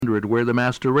1400 Where the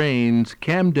Master Reigns,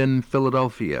 Camden,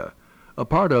 Philadelphia, a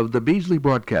part of the Beasley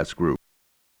Broadcast Group.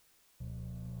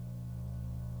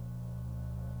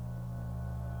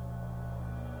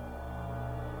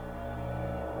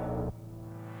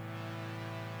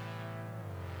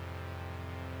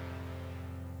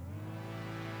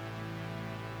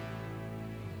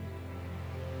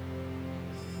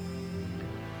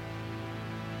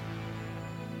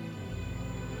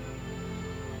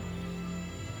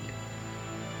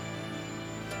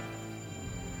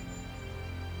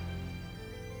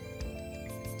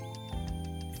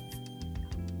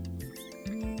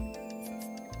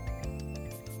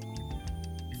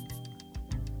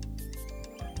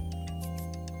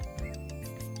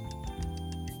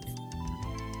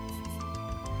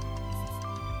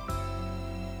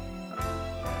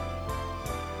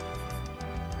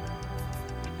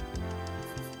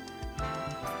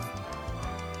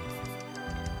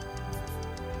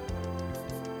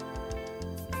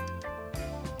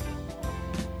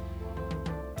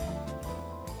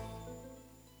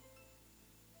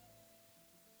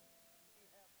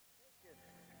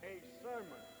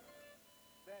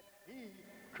 That he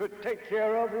could take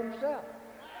care of himself.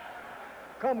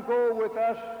 Come go with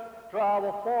us to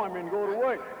our farm and go to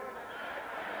work.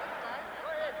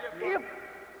 If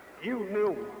you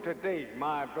knew today,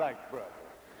 my black brother,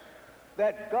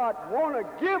 that God want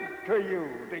to give to you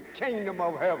the kingdom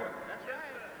of heaven,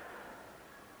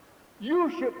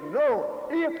 you should know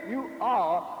if you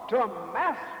are to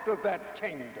master that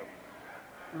kingdom,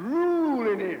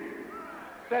 rule in it,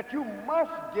 that you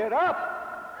must get up,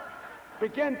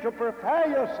 begin to prepare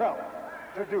yourself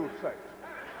to do such.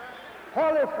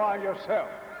 Qualify yourself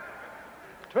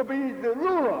to be the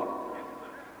ruler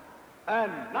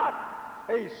and not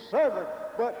a servant,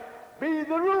 but be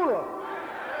the ruler.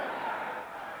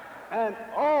 And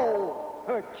all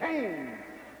the kings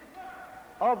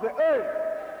of the earth,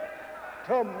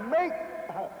 to make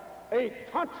a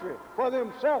country for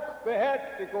themselves, they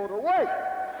had to go to work.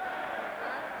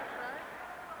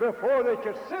 Before they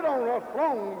could sit on a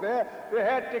throne there, they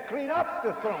had to clean up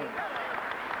the throne.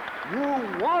 You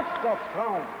want the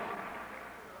throne,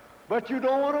 but you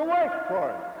don't want to work for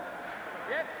it.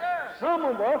 Yes, sir. Some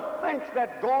of us think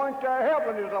that going to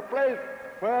heaven is a place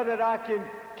where that I can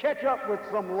catch up with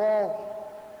some lost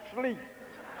sleep.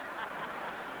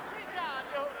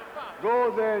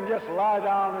 Go there and just lie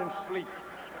down and sleep.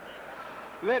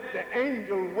 Let the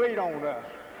angel wait on us.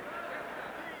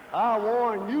 I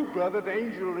warn you, brother, the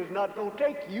angel is not going to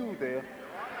take you there.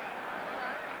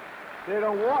 They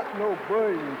don't want no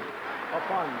burdens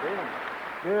upon them.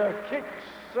 They'll kick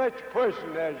such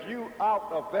person as you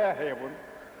out of their heaven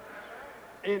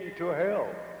into hell.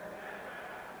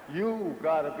 You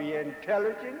got to be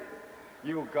intelligent.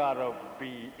 You got to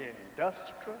be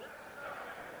industrious.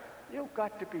 You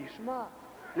got to be smart.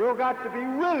 You got to be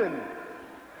willing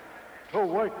to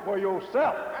work for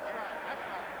yourself.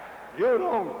 You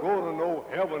don't go to no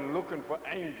heaven looking for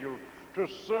angels to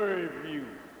serve you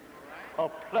a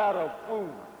platter of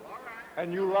food,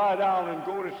 and you lie down and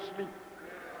go to sleep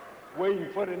waiting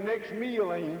for the next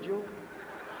meal, angel.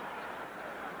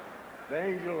 The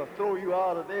angel will throw you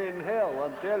out of there in hell,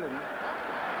 I'm telling you.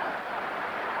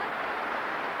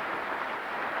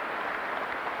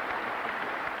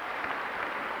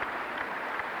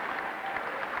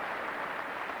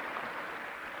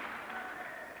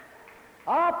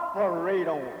 Operate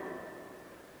on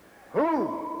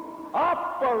who?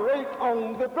 Operate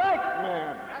on the black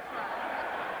man.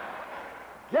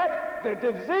 Get the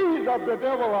disease of the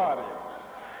devil out of him.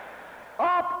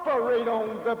 Operate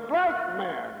on the black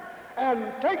man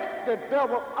and take the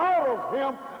devil out of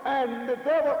him and the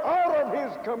devil out of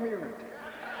his community.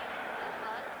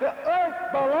 The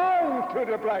earth belongs to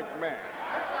the black man.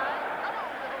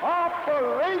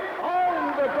 Operate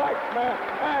on the black man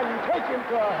and take him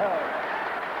to hell.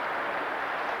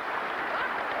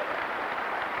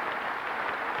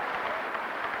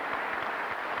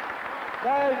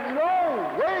 There's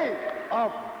no way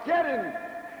of getting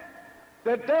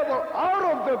the devil out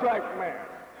of the black man,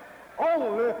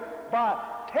 only by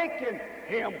taking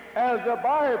him, as the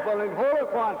Bible and Holy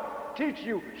Quran teach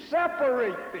you,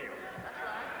 separate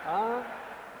them.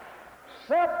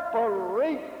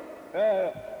 Separate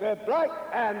the black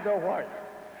and the white.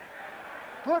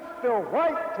 Put the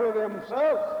white to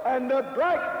themselves and the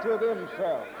black to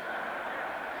themselves.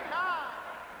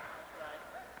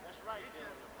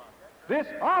 This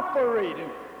operating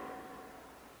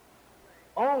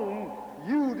on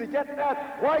you to get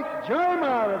that white germ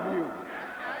out of you,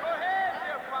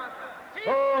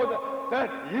 so that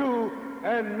you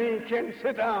and me can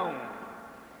sit down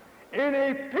in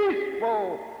a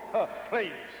peaceful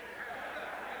place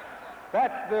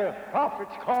that the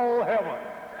prophets call heaven.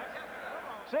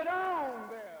 Sit down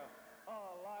there,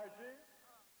 Elijah.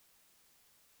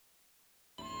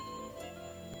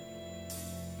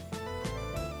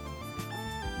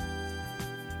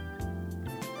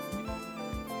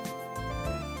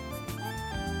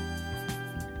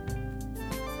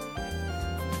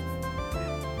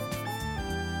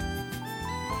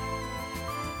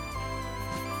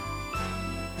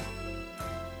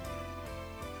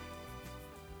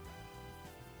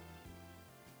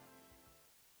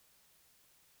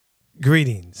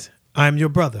 Greetings. I'm your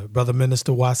Brother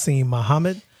Minister Wasim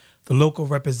Muhammad, the local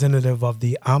representative of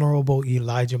the Honorable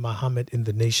Elijah Muhammad in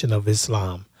the Nation of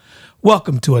Islam.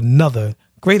 Welcome to another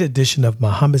great edition of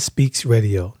Muhammad Speaks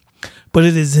Radio. But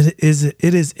it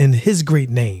is in his great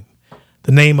name,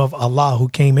 the name of Allah, who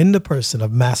came in the person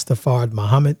of Master Fard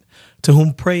Muhammad, to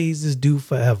whom praise is due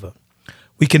forever.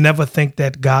 We can never thank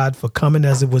that God for coming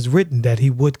as it was written that he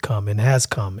would come and has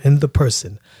come in the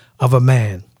person of a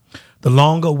man, the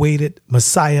long-awaited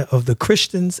Messiah of the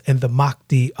Christians and the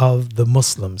Mahdi of the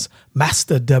Muslims,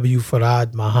 Master W.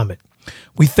 Fard Muhammad.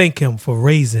 We thank him for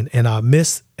raising in our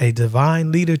midst a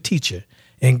divine leader, teacher,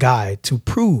 and guide to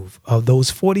prove of those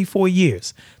 44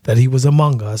 years that he was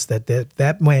among us,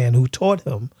 that man who taught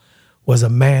him was a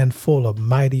man full of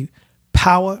mighty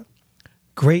power,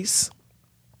 grace,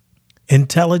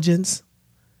 intelligence,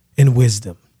 and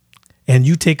wisdom. And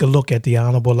you take a look at the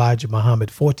Honorable Elijah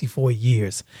Muhammad, 44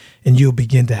 years, and you'll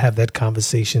begin to have that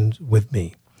conversation with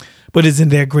me. But it's in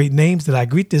their great names that I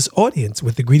greet this audience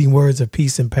with the greeting words of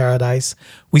peace and paradise.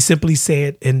 We simply say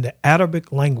it in the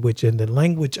Arabic language, in the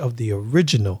language of the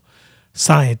original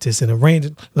scientists, in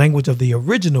the language of the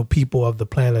original people of the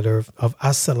planet Earth, of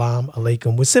Assalamu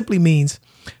alaikum, which simply means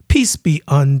peace be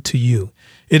unto you.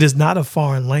 It is not a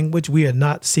foreign language. We are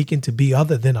not seeking to be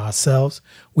other than ourselves.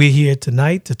 We're here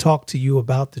tonight to talk to you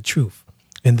about the truth.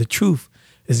 And the truth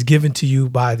is given to you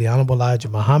by the Honorable Elijah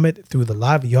Muhammad through the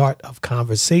lively art of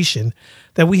conversation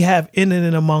that we have in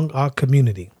and among our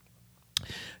community.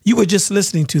 You were just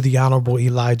listening to the Honorable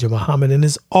Elijah Muhammad, and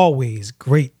it's always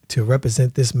great to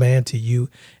represent this man to you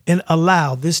and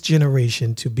allow this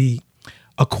generation to be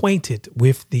acquainted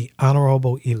with the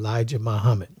Honorable Elijah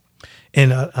Muhammad,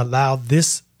 and allow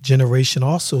this generation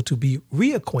also to be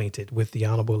reacquainted with the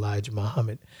Honorable Elijah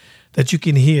Muhammad, that you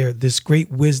can hear this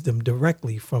great wisdom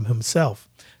directly from himself,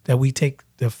 that we take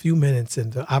the few minutes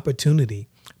and the opportunity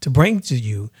to bring to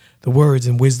you the words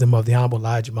and wisdom of the Honorable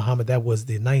Elijah Muhammad. That was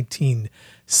the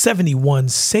 1971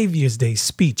 Savior's Day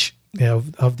speech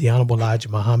of the Honorable Elijah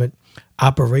Muhammad,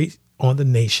 Operate on the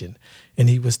Nation. And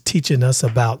he was teaching us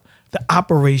about the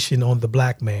operation on the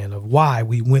black man, of why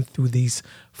we went through these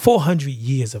 400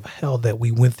 years of hell that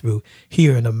we went through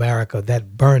here in America,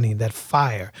 that burning, that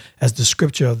fire, as the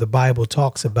scripture of the Bible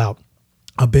talks about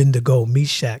Abednego,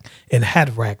 Meshach, and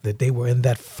Shadrach, that they were in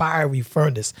that fiery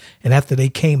furnace. And after they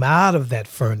came out of that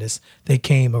furnace, they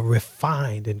came a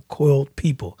refined and coiled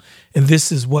people. And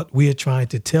this is what we are trying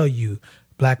to tell you,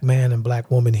 black man and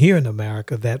black woman here in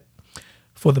America, that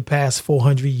for the past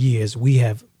 400 years, we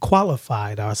have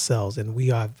qualified ourselves and we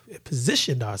have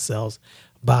positioned ourselves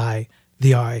by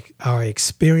our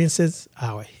experiences,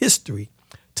 our history,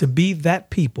 to be that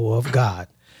people of God.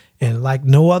 And like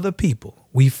no other people,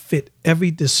 we fit every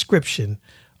description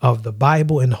of the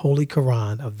Bible and Holy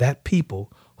Quran of that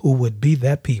people who would be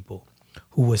that people,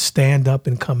 who would stand up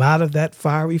and come out of that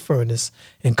fiery furnace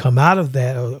and come out of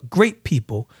that great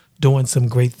people doing some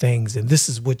great things. And this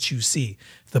is what you see,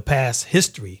 the past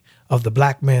history of the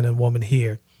black man and woman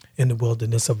here in the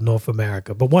wilderness of North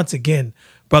America. But once again,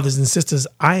 brothers and sisters,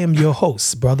 I am your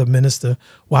host, Brother Minister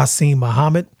Wasim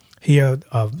Muhammad, here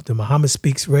of the Muhammad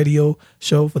Speaks Radio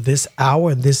show for this hour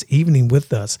and this evening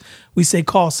with us. We say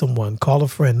call someone, call a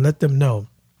friend, let them know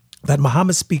that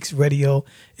Muhammad Speaks Radio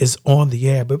is on the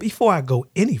air. But before I go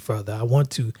any further, I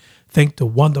want to thank the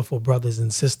wonderful brothers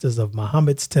and sisters of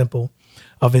Muhammad's Temple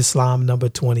of Islam number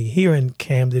 20 here in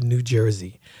Camden, New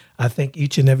Jersey. I thank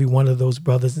each and every one of those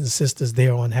brothers and sisters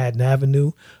there on Haddon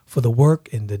Avenue for the work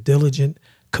and the diligent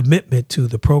commitment to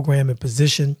the program and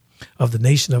position of the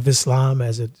Nation of Islam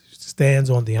as it stands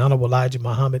on the Honorable Elijah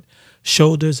Muhammad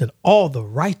shoulders, and all the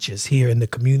righteous here in the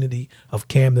community of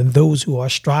Camden, those who are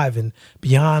striving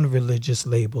beyond religious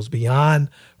labels, beyond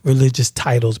religious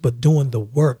titles, but doing the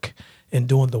work and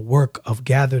doing the work of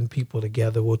gathering people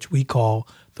together, which we call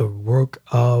the work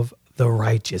of the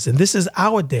righteous. And this is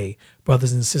our day,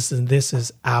 brothers and sisters, and this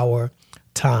is our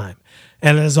time.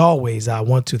 And as always, I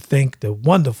want to thank the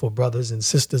wonderful brothers and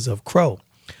sisters of CROW,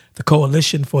 the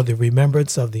Coalition for the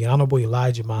Remembrance of the Honorable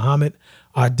Elijah Muhammad,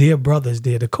 our dear brothers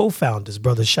there, the co-founders,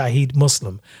 Brother Shahid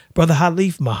Muslim, Brother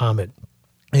Halif Muhammad,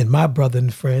 and my brother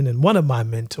and friend and one of my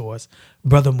mentors,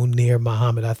 Brother Munir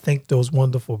Muhammad. I thank those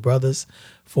wonderful brothers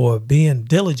for being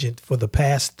diligent for the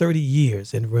past 30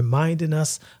 years and reminding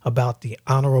us about the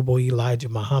Honorable Elijah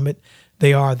Muhammad.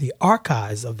 They are the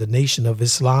archives of the Nation of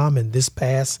Islam. And this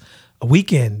past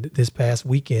weekend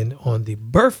on the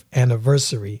birth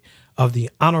anniversary of the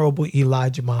Honorable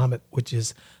Elijah Muhammad, which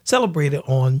is celebrated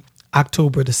on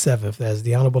October the 7th, as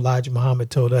the Honorable Elijah Muhammad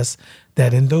told us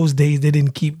that in those days they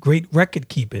didn't keep great record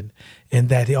keeping, and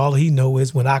that all he knew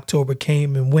is when October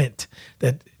came and went,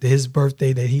 that his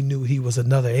birthday, that he knew he was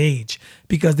another age,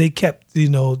 because they kept,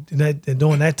 during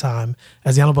that time,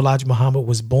 as the Honorable Elijah Muhammad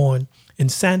was born in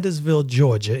Sandersville,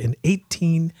 Georgia in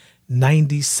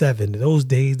 1897. In those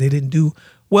days, they didn't do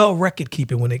well record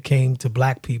keeping when it came to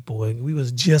black people, and we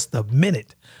was just a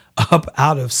minute up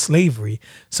out of slavery.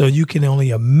 So you can only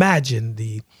imagine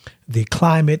the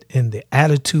climate and the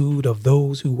attitude of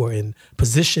those who were in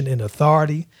position and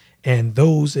authority, and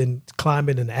those in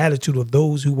climate and attitude of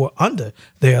those who were under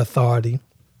their authority,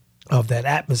 of that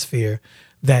atmosphere,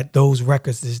 that those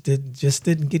records just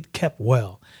didn't get kept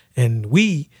well. And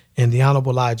we and the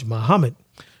Honorable Elijah Muhammad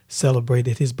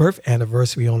celebrated his birth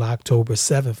anniversary on October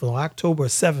 7th. On October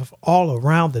 7th, all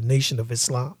around the Nation of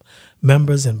Islam,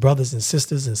 members and brothers and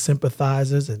sisters and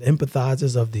sympathizers and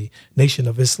empathizers of the Nation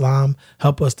of Islam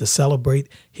help us to celebrate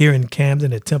here in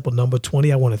Camden at Temple number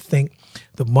 20. I want to thank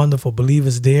the wonderful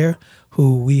believers there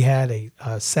who we had a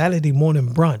Saturday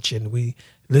morning brunch, and we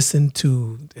listened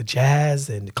to jazz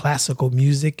and classical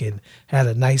music and had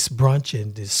a nice brunch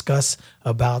and discuss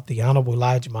about the Honorable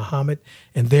Elijah Muhammad.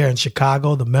 And there in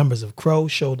Chicago, the members of Crow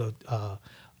showed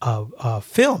a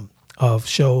film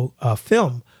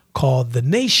called The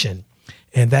Nation.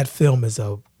 And that film is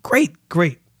a great,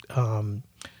 we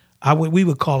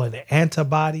would call it an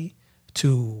antibody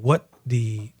to what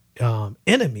the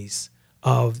enemies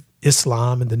of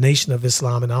Islam and the Nation of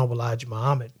Islam and Honorable Elijah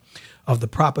Muhammad, of the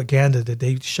propaganda that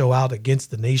they show out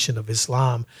against the Nation of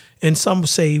Islam. And some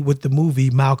say with the movie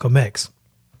Malcolm X,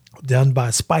 done by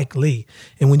Spike Lee.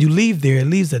 And when you leave there, it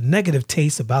leaves a negative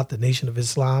taste about the Nation of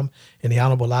Islam and the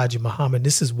Honorable Elijah Muhammad.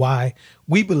 This is why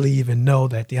we believe and know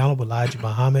that the Honorable Elijah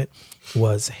Muhammad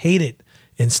was hated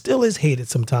and still is hated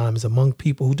sometimes among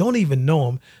people who don't even know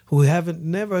him, who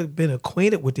never been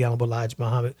acquainted with the Honorable Elijah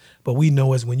Muhammad. But we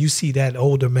know as when you see that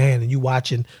older man and you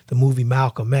watching the movie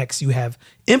Malcolm X, you have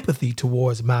empathy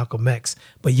towards Malcolm X,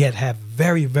 but yet have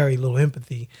very, very little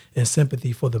empathy and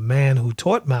sympathy for the man who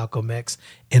taught Malcolm X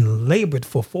and labored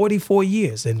for 44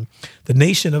 years. And the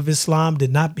Nation of Islam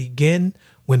did not begin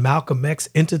when Malcolm X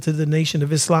entered to the Nation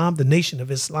of Islam. The Nation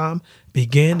of Islam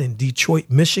began in Detroit,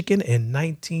 Michigan in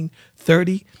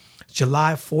 1930,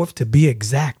 July 4th to be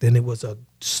exact. And it was a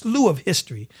slew of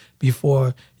history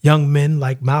before young men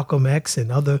like Malcolm X and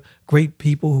other great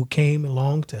people who came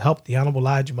along to help the Honorable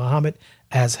Elijah Muhammad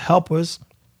as helpers.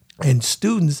 And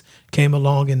students came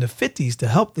along in the 50s to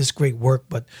help this great work,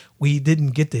 but we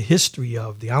didn't get the history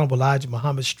of the Honorable Elijah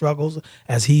Muhammad's struggles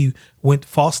as he went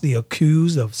falsely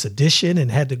accused of sedition and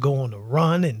had to go on the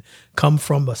run and come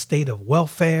from a state of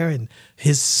welfare, and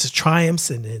his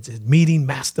triumphs and his meeting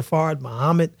Master Fard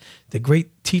Muhammad, the great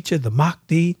teacher, the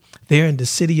Mahdi, there in the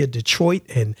city of Detroit,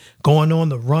 and going on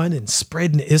the run and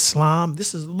spreading Islam.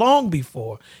 This is long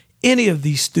before any of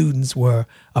these students were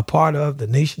a part of the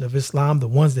Nation of Islam, the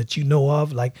ones that you know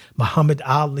of, like Muhammad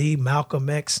Ali, Malcolm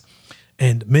X,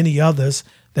 and many others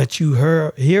that you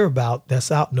hear about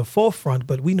that's out in the forefront.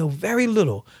 But we know very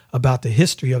little about the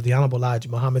history of the Honorable Elijah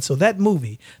Muhammad. So that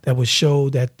movie that was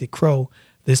showed at the Crow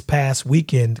this past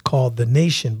weekend called The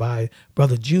Nation by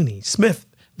Brother Junie Smith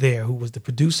there, who was the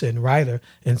producer and writer,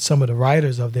 and some of the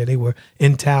writers of there, they were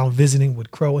in town visiting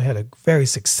with Crow, had a very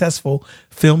successful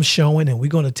film showing, and we're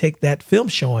going to take that film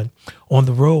showing on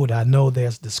the road. I know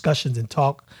there's discussions and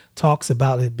talks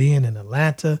about it being in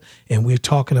Atlanta, and we're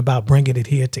talking about bringing it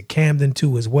here to Camden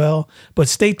too as well. But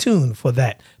stay tuned for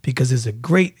that, because it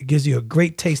gives you a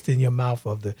great taste in your mouth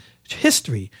of the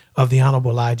history of the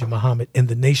Honorable Elijah Muhammad and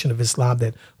the Nation of Islam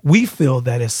that we feel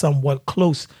that is somewhat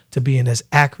close to being as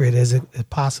accurate as it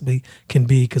possibly can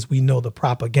be, because we know the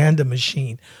propaganda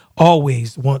machine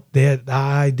always want their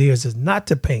ideas is not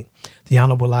to paint the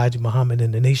Honorable Elijah Muhammad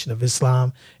and the Nation of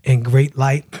Islam in great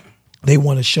light. They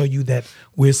want to show you that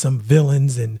we're some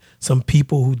villains and some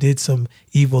people who did some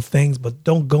evil things, but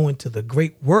don't go into the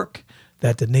great work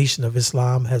that the Nation of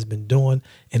Islam has been doing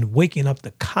and waking up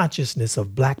the consciousness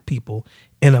of black people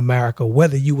in America.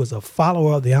 Whether you was a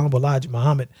follower of the Honorable Elijah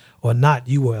Muhammad or not,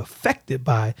 you were affected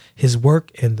by his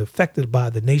work and affected by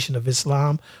the Nation of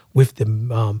Islam. with the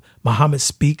Muhammad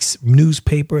Speaks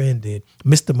newspaper and the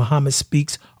Mr. Muhammad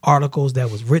Speaks articles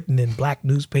that was written in black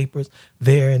newspapers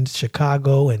there in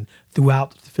Chicago and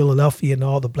throughout Philadelphia, and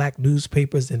all the black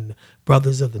newspapers and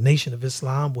brothers of the Nation of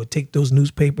Islam would take those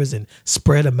newspapers and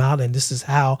spread them out. And this is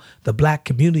how the black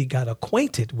community got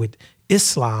acquainted with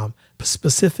Islam,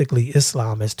 specifically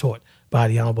Islam as taught by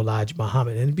the Honorable Elijah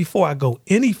Muhammad. And before I go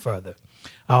any further,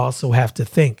 I also have to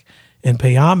thank and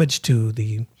pay homage to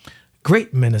the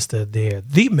great minister there,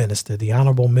 the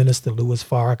Honorable Minister Louis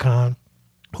Farrakhan,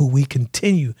 who we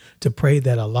continue to pray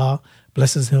that Allah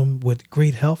blesses him with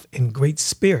great health and great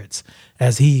spirits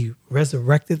as he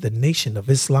resurrected the Nation of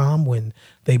Islam when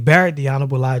they buried the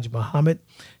Honorable Elijah Muhammad.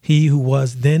 He who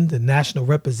was then the national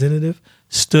representative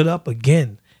stood up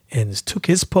again and took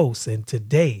his post. And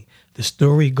today, the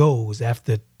story goes,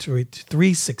 after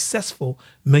three successful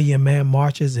Million Man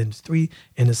marches and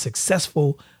a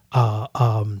successful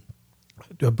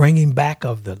bringing back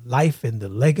of the life and the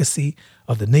legacy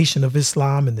of the Nation of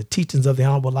Islam and the teachings of the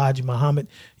Honorable Elijah Muhammad,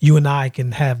 you and I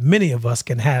many of us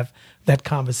can have that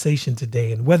conversation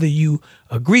today. And whether you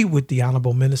agree with the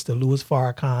Honorable Minister Louis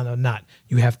Farrakhan or not,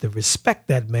 you have to respect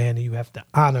that man and you have to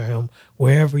honor him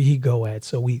wherever he go at.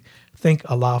 So we thank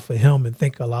Allah for him and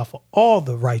thank Allah for all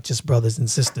the righteous brothers and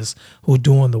sisters who are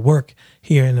doing the work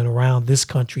here in and around this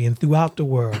country and throughout the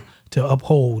world to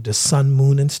uphold the sun,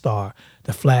 moon, and star,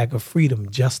 the flag of freedom,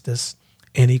 justice,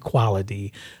 and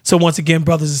equality. So once again,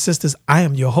 brothers and sisters, I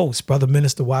am your host, Brother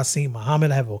Minister Waseem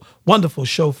Muhammad. I have a wonderful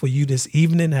show for you this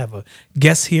evening. I have a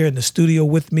guest here in the studio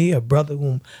with me, a brother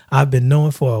whom I've been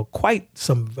knowing for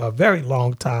a very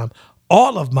long time.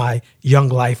 All of my young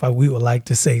life, we would like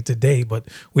to say today, but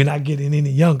we're not getting any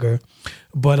younger.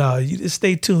 But you just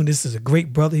stay tuned. This is a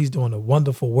great brother. He's doing a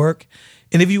wonderful work.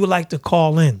 And if you would like to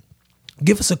call in,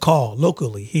 give us a call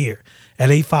locally here at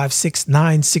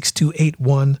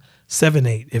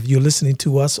 856-962-8178. If you're listening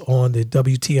to us on the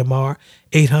WTMR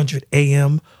 800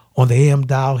 AM on the AM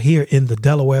dial here in the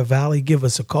Delaware Valley, give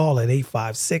us a call at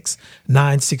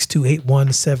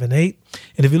 856-962-8178.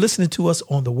 And if you're listening to us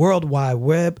on the World Wide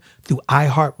Web through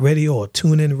iHeartRadio or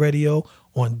TuneIn Radio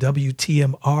on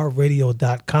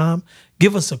WTMRradio.com,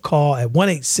 give us a call at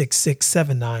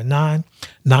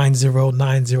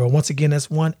 1-866-799-9090. Once again, that's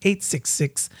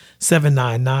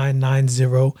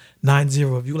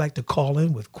 1-866-799-9090. If you'd like to call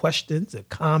in with questions or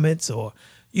comments or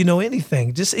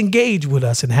anything, just engage with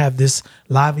us and have this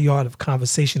lively art of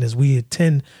conversation as we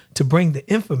intend to bring the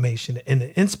information and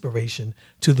the inspiration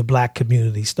to the black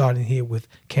community, starting here with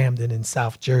Camden and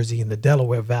South Jersey and the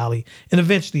Delaware Valley, and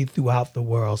eventually throughout the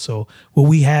world. So when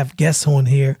we have guests on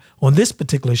here, on this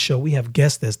particular show, we have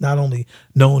guests that's not only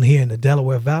known here in the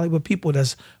Delaware Valley, but people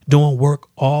that's doing work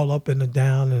all up and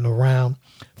down and around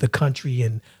the country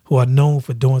and who are known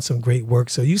for doing some great work.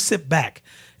 So you sit back.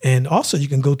 And also you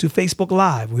can go to Facebook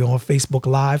Live. We're on Facebook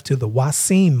Live to the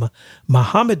Waseem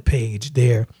Muhammad page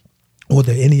there, or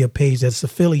the India page that's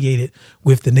affiliated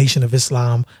with the Nation of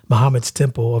Islam, Muhammad's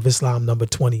Temple of Islam number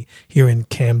 20 here in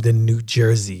Camden, New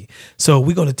Jersey. So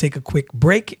we're going to take a quick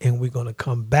break and we're going to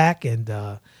come back and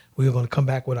we're going to come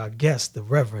back with our guest, the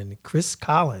Reverend Chris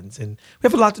Collins. And we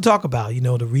have a lot to talk about,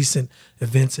 the recent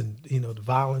events and, the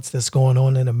violence that's going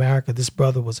on in America. This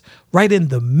brother was right in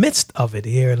the midst of it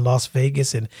here in Las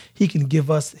Vegas, and he can give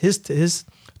us his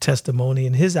testimony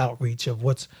and his outreach of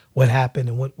what happened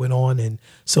and what went on. And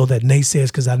so that naysayers,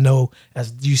 because I know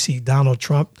as you see Donald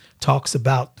Trump talks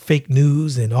about fake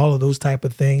news and all of those type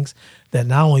of things, that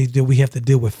not only do we have to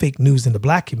deal with fake news in the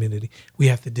black community, we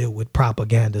have to deal with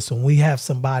propaganda. So when we have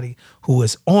somebody who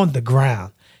is on the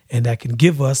ground and that can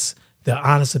give us the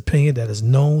honest opinion that is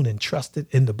known and trusted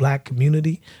in the black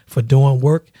community for doing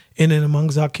work in and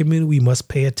amongst our community, we must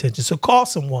pay attention. So call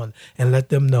someone and let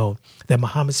them know that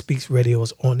Muhammad Speaks Radio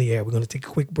is on the air. We're going to take a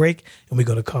quick break and we're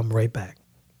going to come right back.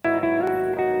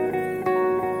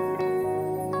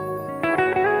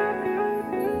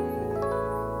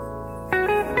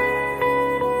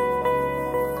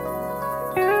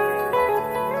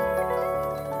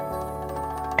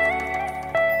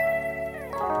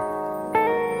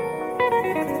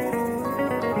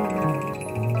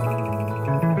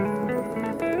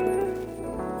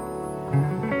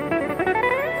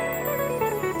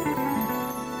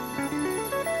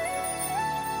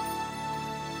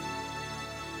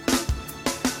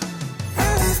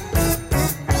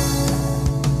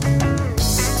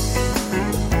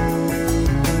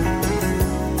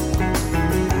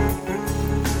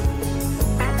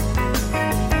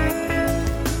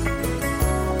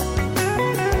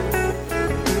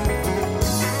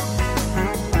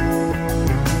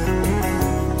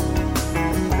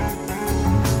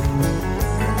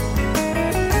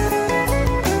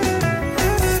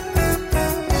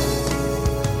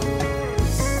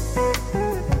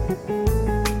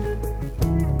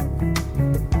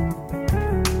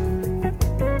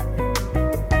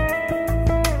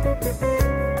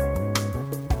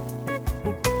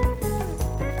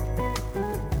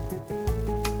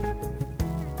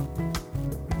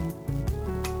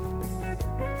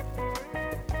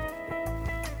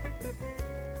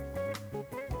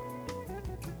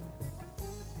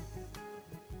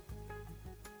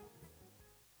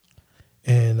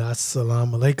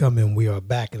 Assalamu alaikum, and we are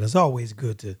back. And it's always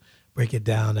good to break it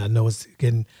down. I know it's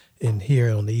getting in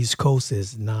here on the East Coast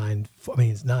is it's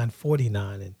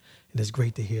 9:49, and it's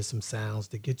great to hear some sounds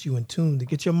to get you in tune, to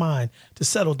get your mind to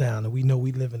settle down. And we know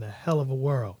we live in a hell of a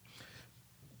world.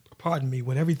 Pardon me,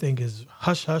 when everything is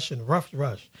hush hush and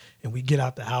rush, and we get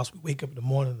out the house, we wake up in the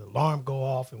morning, the alarm go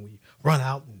off, and we run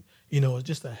out, and it's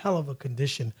just a hell of a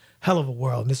condition, hell of a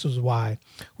world. And this is why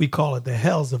we call it the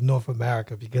hells of North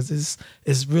America, because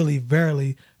it's really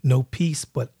verily no peace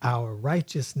but our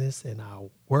righteousness and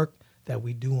our work that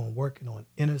we do on working on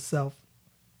inner self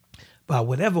by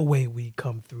whatever way we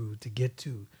come through to get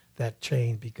to that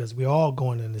change, because we're all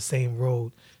going in the same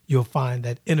road. You'll find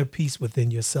that inner peace within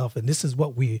yourself. And this is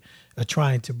what we are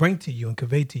trying to bring to you and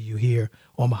convey to you here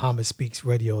on Muhammad Speaks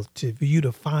Radio, for you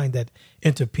to find that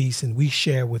inner peace. And we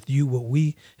share with you what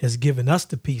we has given us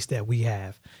the peace that we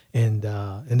have. And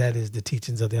that is the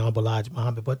teachings of the Honorable Elijah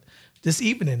Muhammad. But this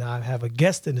evening, I have a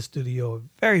guest in the studio, a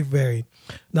very, very,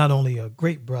 not only a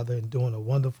great brother and doing a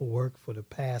wonderful work for the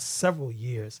past several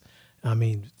years. I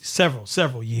mean,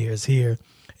 several years here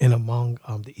and among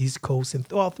the East Coast and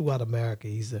all throughout America.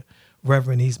 He's a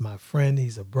reverend. He's my friend.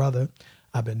 He's a brother.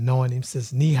 I've been knowing him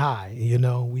since knee high.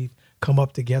 We've come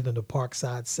up together in the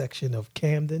Parkside section of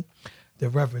Camden.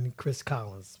 The Reverend Chris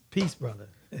Collins. Peace, brother.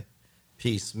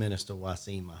 Peace, Minister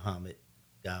Wasim Muhammad.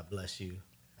 God bless you.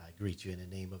 I greet you in the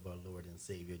name of our Lord and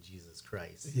Savior, Jesus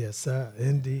Christ. Yes, sir.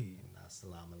 Indeed.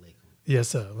 Assalamu alaikum. Yes,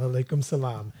 sir. Walaikum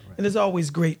salam. Right. And it's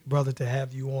always great, brother, to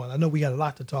have you on. I know we got a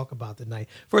lot to talk about tonight.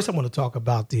 First, I want to talk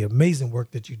about the amazing work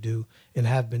that you do and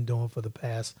have been doing for the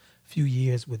past few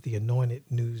years with the Anointed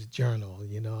News Journal.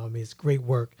 It's great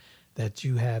work that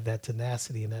you have, that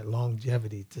tenacity and that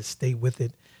longevity to stay with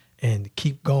it and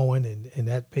keep going. And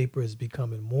that paper is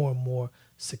becoming more and more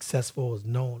successful, is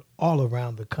known all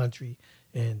around the country.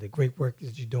 And the great work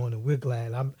that you're doing, and we're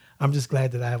glad. I'm just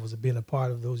glad that I was being a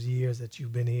part of those years that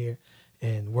you've been here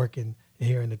and working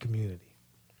here in the community.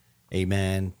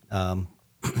 Amen.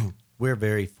 We're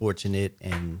very fortunate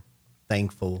and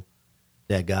thankful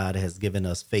that God has given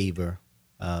us favor.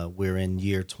 We're in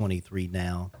year 23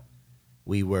 now.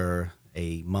 We were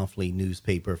a monthly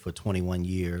newspaper for 21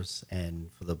 years,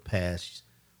 and for the past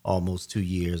almost 2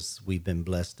 years, we've been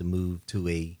blessed to move to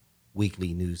a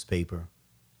weekly newspaper.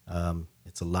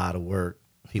 It's a lot of work.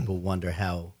 People wonder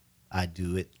how I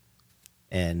do it.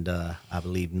 And I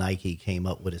believe Nike came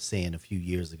up with a saying a few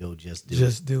years ago, just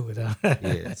do it. Huh?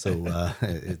 Yeah, so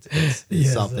it's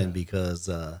yes, something because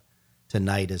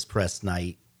tonight is press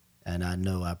night, and I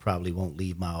know I probably won't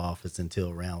leave my office until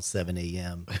around 7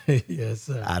 a.m. Yes,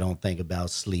 sir. I don't think about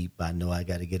sleep. I know I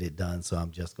got to get it done, so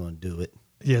I'm just going to do it.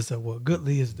 Yes, sir. Well,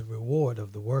 goodly is the reward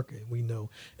of the worker, we know.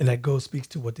 And that speaks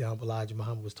to what the Honorable Elijah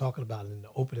Muhammad was talking about in the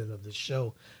opening of the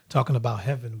show, talking about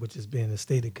heaven, which is being a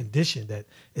stated condition, that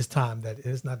it's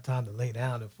not time to lay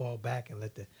down and fall back and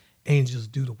let the angels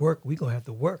do the work. We're going to have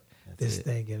to work this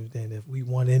thing. And then if we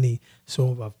want any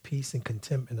sort of peace and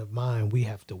contentment of mind, we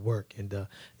have to work. And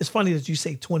it's funny that you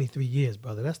say 23 years,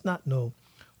 brother. That's not no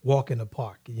walk in the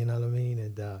park. You know what I mean?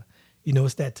 And,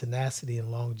 it's that tenacity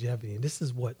and longevity. And this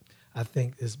is what I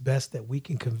think is best that we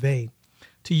can convey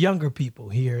to younger people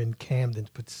here in Camden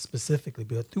specifically,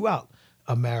 but throughout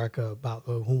America, about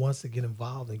who wants to get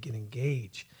involved and get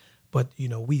engaged. But,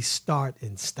 we start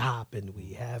and stop and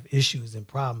we have issues and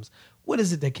problems. What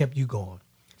is it that kept you going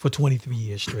for 23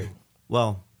 years straight?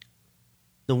 Well,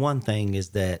 the one thing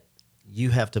is that you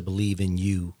have to believe in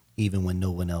you even when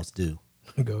no one else do.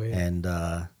 Go ahead. And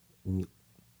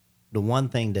the one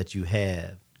thing that you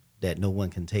have that no one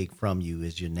can take from you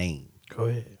is your name. Go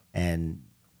ahead. And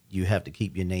you have to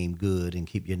keep your name good and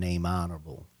keep your name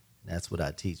honorable. That's what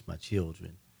I teach my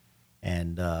children.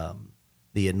 And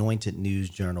the Anointed News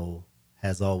Journal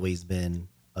has always been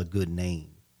a good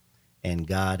name. And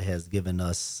God has given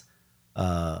us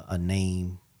a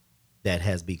name that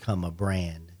has become a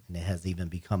brand, and it has even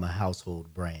become a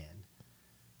household brand.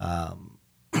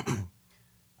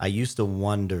 I used to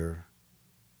wonder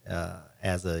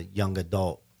as a young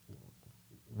adult,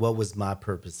 what was my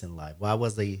purpose in life? Why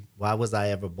was I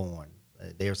ever born?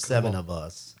 There's 7 of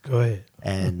us. Go ahead.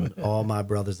 And all my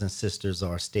brothers and sisters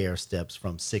are stair steps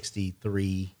from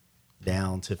 63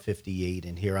 down to 58.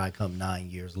 And here I come 9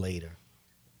 years later.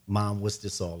 Mom, what's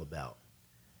this all about?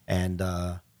 And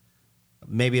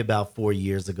maybe about 4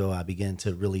 years ago, I began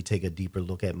to really take a deeper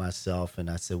look at myself. And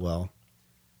I said, well,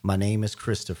 my name is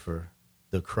Christopher,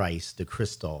 the Christ, the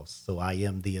Christos. So I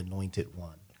am the anointed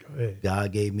one.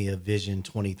 God gave me a vision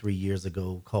 23 years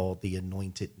ago called the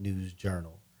Anointed News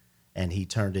Journal, and he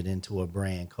turned it into a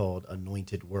brand called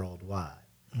Anointed Worldwide.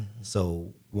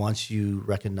 So once you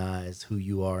recognize who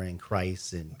you are in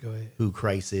Christ and Go ahead. who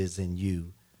Christ is in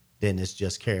you, then it's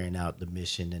just carrying out the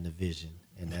mission and the vision.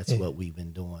 And that's what we've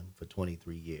been doing for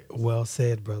 23 years. Well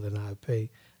said, brother.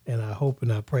 And I hope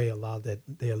and I pray a lot that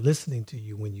they're listening to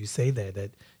you when you say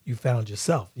that you found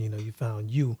yourself, you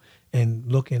found you and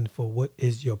looking for what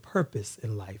is your purpose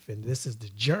in life. And this is the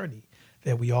journey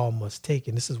that we all must take.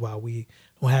 And this is why we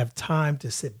don't have time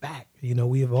to sit back. We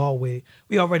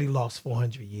already lost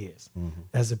 400 years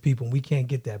as a people, and we can't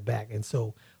get that back. And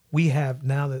so we have,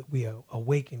 now that we are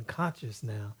awake and conscious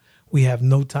now, we have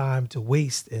no time to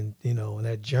waste. And, in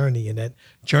that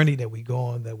journey that we go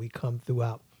on, that we come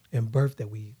throughout in birth, that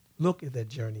we look at that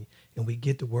journey and we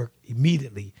get to work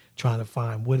immediately trying to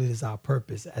find what is our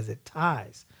purpose as it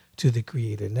ties to the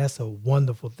Creator. And that's a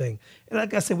wonderful thing. And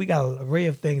like I said, we got an array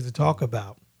of things to talk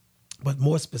about, but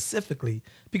more specifically,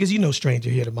 because Stranger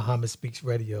here to Muhammad Speaks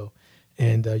Radio,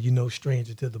 and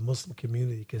Stranger to the Muslim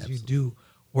community, because you do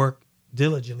work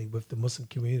diligently with the Muslim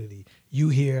community. You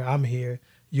here, I'm here.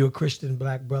 You're a Christian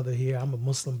black brother here. I'm a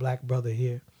Muslim black brother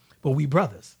here. But we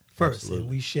brothers first. Absolutely.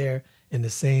 And we share in the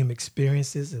same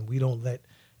experiences, and we don't let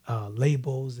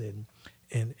labels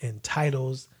and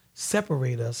titles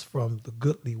separate us from the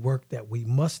goodly work that we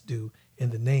must do in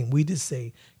the name. We just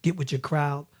say, get with your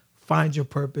crowd, find your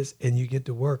purpose, and you get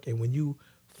to work. And when you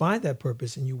find that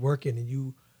purpose and you work in and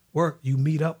you work, you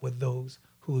meet up with those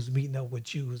who's meeting up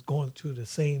with you, who's going through the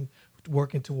same,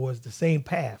 working towards the same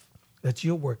path that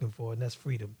you're working for, and that's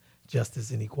freedom,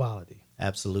 justice, and equality.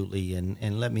 Absolutely.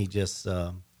 And let me just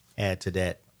add to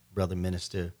that, Brother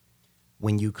Minister.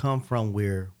 When you come from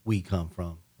where we come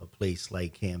from, a place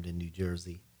like Camden, New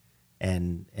Jersey,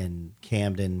 and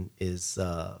Camden is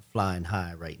flying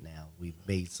high right now. We've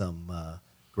made some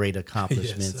great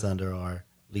accomplishments Yes, under our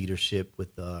leadership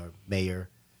with our mayor,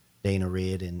 Dana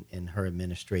Red, and her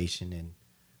administration. And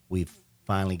we've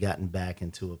finally gotten back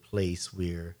into a place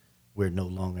where we're no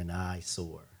longer an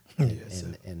eyesore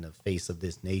in the face of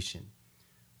this nation.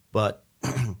 But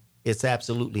it's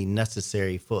absolutely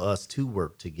necessary for us to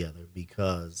work together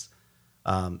because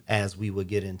as we will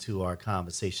get into our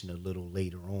conversation a little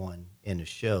later on in the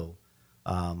show,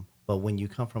 but when you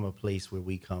come from a place where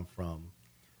we come from,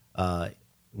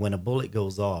 when a bullet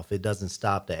goes off, it doesn't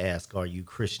stop to ask, are you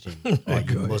Christian? Are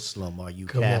you Muslim? Are you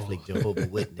Catholic, Jehovah's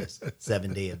Witness,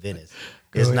 Seventh-day Adventist?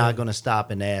 It's not going to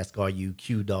stop and ask, are you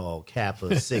Q-Dog,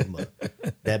 Kappa, Sigma?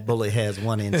 That bullet has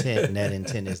one intent, and that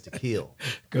intent is to kill.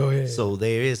 Go ahead. So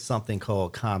there is something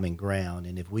called common ground,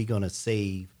 and if we're going to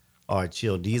save our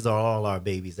children, these are all our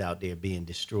babies out there being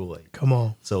destroyed. Come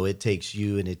on. So it takes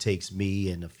you and it takes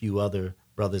me and a few other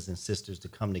brothers and sisters to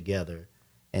come together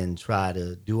and try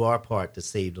to do our part to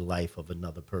save the life of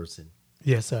another person.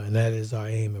 Yes, sir, and that is our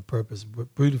aim and purpose.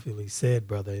 Beautifully said,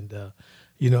 brother. And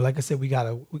like I said, we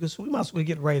might as well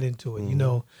get right into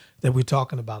it. That we're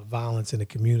talking about violence in the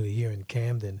community here in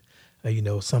Camden.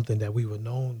 Something that we were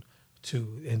known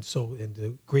to, and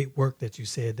the great work that you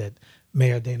said that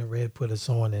Mayor Dana Red put us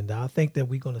on, and I think that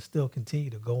we're going to still continue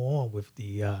to go on with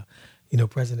the.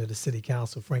 President of the City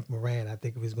Council, Frank Moran. I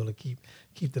think he's going to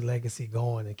keep the legacy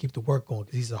going and keep the work going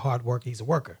because he's a hard worker. He's a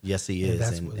worker. Yes, he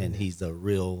is, and he's a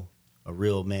real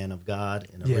man of God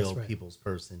and a real people's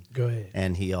person. Go ahead.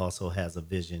 And he also has a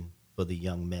vision for the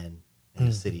young men in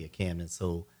the city of Camden.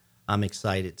 So I'm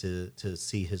excited to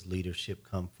see his leadership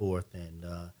come forth and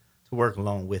to work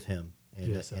along with him,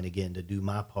 and again to do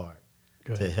my part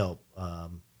to help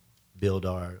build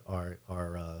our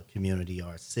community,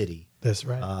 our city. That's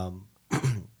right.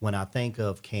 When I think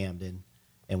of Camden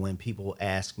and when people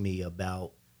ask me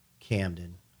about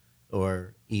Camden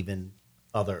or even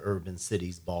other urban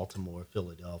cities, Baltimore,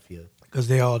 Philadelphia. Because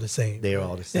they're all the same. They're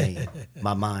all the same.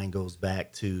 My mind goes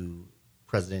back to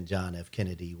President John F.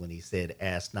 Kennedy when he said,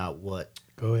 ask not what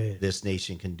this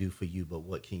nation can do for you, but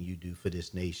what can you do for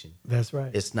this nation? That's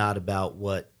right. It's not about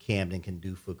what Camden can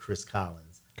do for Chris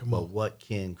Collins, but what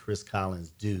can Chris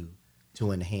Collins do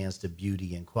to enhance the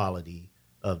beauty and quality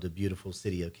of the beautiful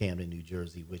city of Camden, New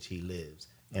Jersey, which he lives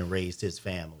and raised his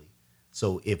family.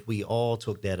 So if we all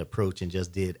took that approach and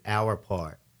just did our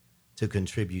part to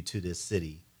contribute to this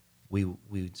city, we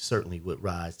certainly would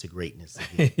rise to greatness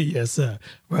again. Yes, sir.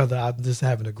 Brother, I'm just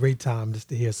having a great time just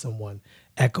to hear someone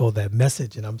echo that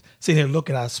message. And I'm sitting here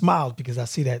looking, I smiled because I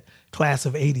see that class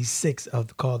of 86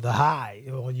 called The High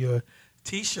on your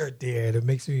T-shirt there. And it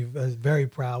makes me very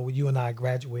proud. When you and I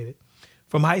graduated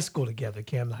from high school together,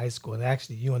 Camden High School. And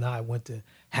actually, you and I went to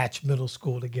Hatch Middle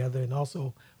School together and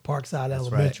also Parkside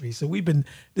Elementary. Right. So this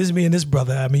is me and this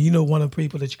brother. I mean, one of the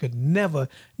people that you could never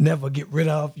get rid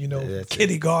of,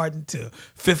 kindergarten to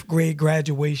 5th grade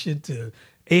graduation to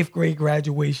 8th grade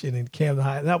graduation in Camden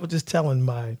High. And I was just telling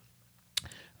my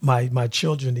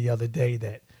children the other day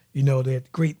that,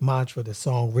 that great mantra, the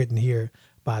song written here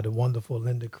by the wonderful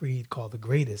Linda Creed called The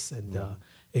Greatest. And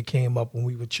it came up when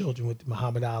we were children with the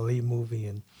Muhammad Ali movie.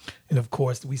 And of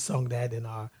course, we sung that in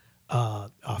our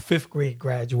 5th grade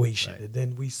graduation. Right. And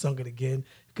then we sung it again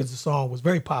because the song was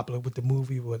very popular with the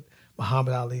movie with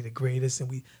Muhammad Ali, The Greatest. And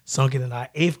we sung it in our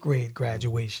 8th grade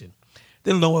graduation.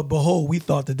 Then lo and behold, we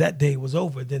thought that day was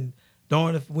over. Then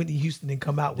darn if Whitney Houston didn't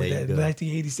come out with that in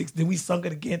 1986. Then we sung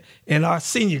it again in our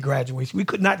senior graduation. We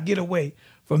could not get away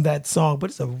from that song, but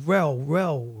it's a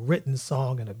well-written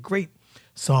song and a great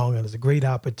song, and it's a great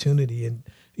opportunity. And,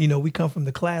 we come from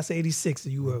the class of 86.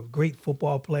 You were a great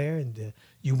football player, and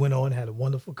you went on, had a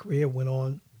wonderful career, went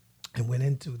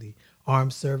into the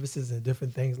armed services and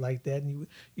different things like that. And,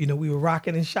 we were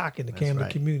rocking and shocking the Camden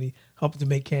community, helping to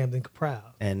make Camden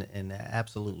proud. And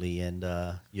absolutely. And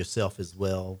yourself as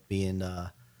well, being,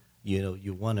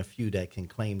 you're one of few that can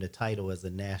claim the title as a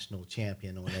national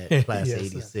champion on that class Yes,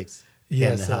 86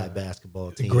 Yes, Camden High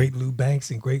basketball team. The great Lou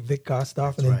Banks and great Vic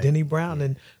Garstoffen and Denny Brown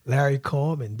and Larry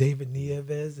Combe and David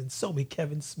Nieves and so many,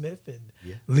 Kevin Smith and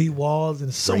Lee Walls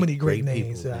and so many great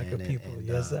names. People.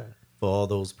 Yes, sir. For all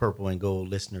those purple and gold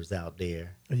listeners out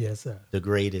there. Yes, sir. The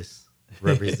greatest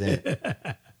represent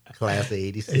class of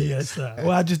 86. Yes, sir.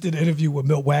 Well, I just did an interview with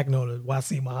Milt Wagner on the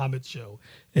Wasim Muhammad show,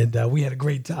 and we had a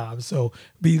great time. So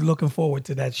be looking forward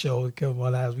to that show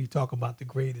as we talk about the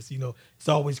greatest. It's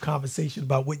always conversation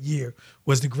about what year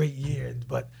was the great year,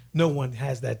 but no one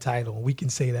has that title, and we can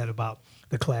say that about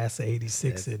the class of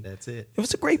 86. That's it. It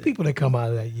was the great people that come out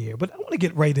of that year. But I want to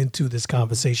get right into this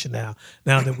conversation now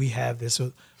that we have this.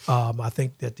 I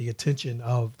think that the attention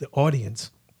of the audience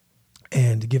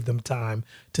and to give them time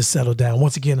to settle down.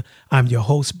 Once again, I'm your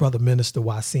host, Brother Minister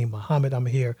Wasim Muhammad. I'm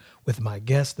here with my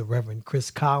guest, the Reverend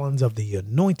Chris Collins of the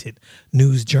Anointed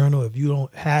News Journal. If you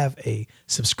don't have a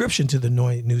subscription to the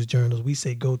Anointed News Journal, we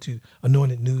say go to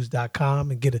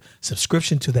anointednews.com and get a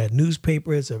subscription to that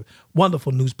newspaper. It's a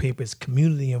wonderful newspaper. It's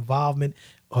community involvement,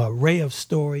 an array of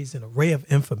stories, an array of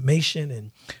information,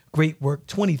 and great work,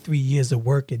 23 years of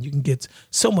work, and you can get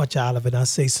so much out of it. I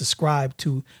say subscribe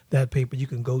to that paper. You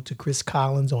can go to Chris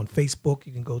Collins on Facebook.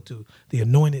 You can go to the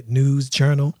Anointed News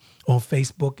Journal on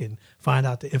Facebook and find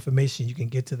out the information. You can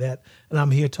get to that. And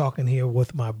I'm here talking here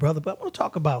with my brother, but I want to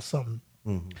talk about something.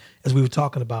 As we were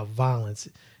talking about violence,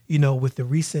 with the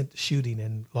recent shooting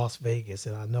in Las Vegas,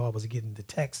 and I know I was getting the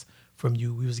text from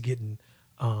you. We was getting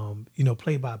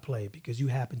play-by-play because you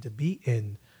happened to be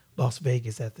in Las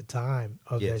Vegas at the time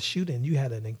of that shooting. You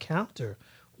had an encounter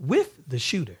with the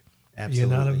shooter. Absolutely. You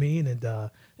know what I mean?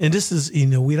 And this is,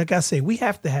 like I say, we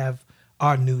have to have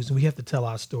our news and we have to tell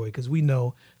our story because we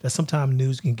know that sometimes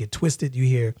news can get twisted. You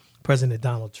hear President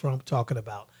Donald Trump talking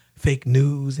about fake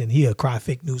news, and he'll cry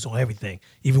fake news on everything,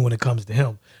 even when it comes to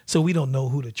him. So we don't know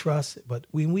who to trust. But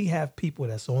when we have people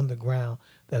that's on the ground,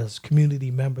 that is community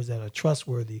members that are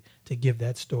trustworthy to give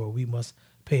that story, we must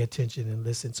pay attention and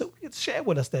listen. So share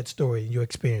with us that story and your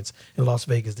experience in Las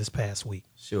Vegas this past week.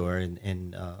 Sure.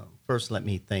 And first, let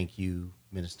me thank you,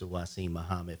 Minister Wasim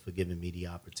Muhammad, for giving me the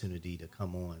opportunity to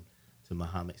come on to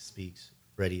Muhammad Speaks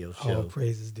radio show. All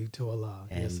praises due to Allah.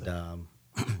 And yes,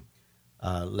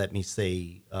 let me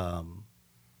say,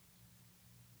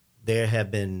 there have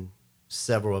been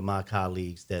several of my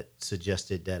colleagues that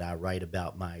suggested that I write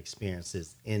about my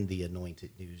experiences in the Anointed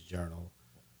News Journal.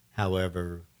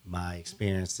 However, my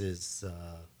experiences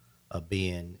of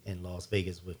being in Las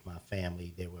Vegas with my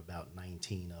family, there were about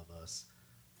 19 of us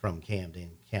from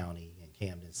Camden County and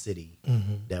Camden City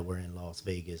that were in Las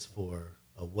Vegas for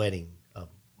a wedding of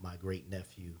my great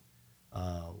nephew,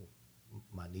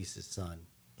 my niece's son,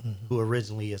 who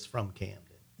originally is from Camden.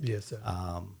 Yes, sir.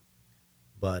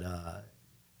 But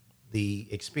the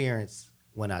experience,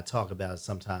 when I talk about it,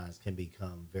 sometimes can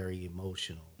become very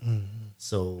emotional.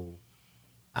 So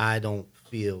I don't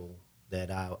feel that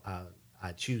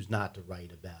I choose not to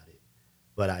write about it,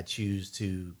 but I choose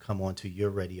to come onto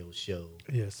your radio show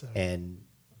yes, sir. And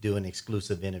do an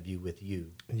exclusive interview with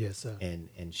you. Yes, sir.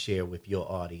 And share with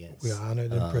your audience. We are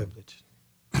honored and privileged.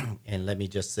 And let me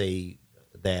just say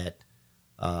that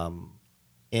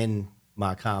in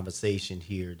my conversation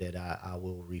here that I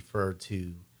will refer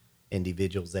to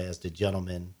individuals as the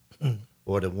gentleman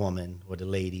or the woman or the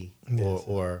lady yes,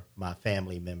 or my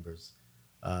family members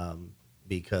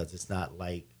because it's not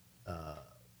like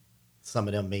some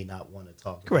of them may not want to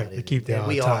talk Correct. about To it. keep their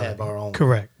we all autonomy. have our own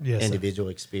Correct. Yes, individual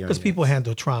experience. because people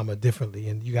handle trauma differently,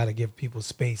 and you got to give people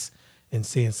space and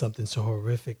seeing something so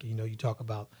horrific. You know, you talk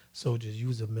about soldiers, you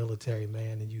was a military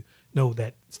man, and you know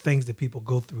that things that people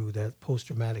go through, that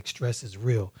post-traumatic stress is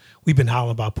real. We've been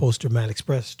hollering about post-traumatic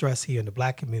stress here in the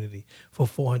Black community for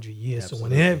 400 years. Absolutely.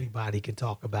 So when everybody can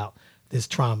talk about this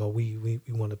trauma, we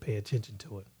want to pay attention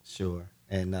to it. Sure.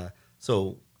 And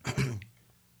so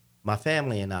my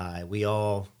family and I, we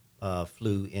all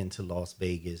flew into Las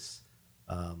Vegas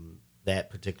that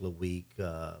particular week.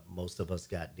 Most of us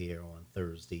got there on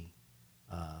Thursday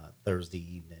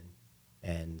evening,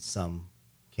 and some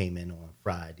came in on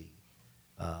Friday.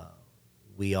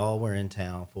 We all were in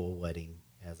town for a wedding,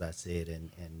 as I said,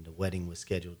 and the wedding was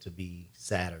scheduled to be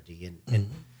Saturday, and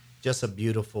just a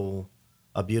beautiful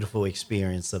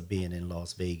experience of being in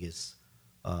Las Vegas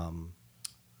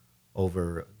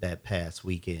over that past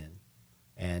weekend.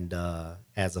 And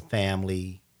as a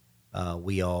family,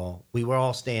 we were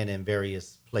all staying in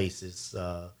various places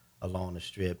along the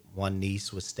Strip. One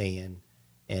niece was staying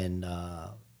in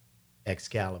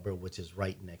Excalibur, which is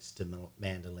right next to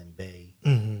Mandalay Bay.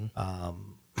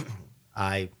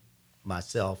 I,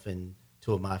 myself, and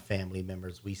two of my family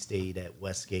members, we stayed at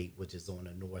Westgate, which is on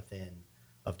the north end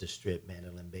of the Strip.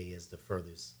 Mandalay Bay is the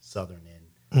furthest southern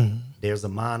end. There's a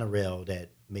monorail that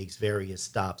makes various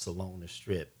stops along the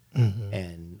Strip,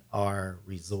 and our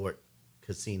resort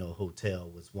casino hotel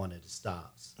was one of the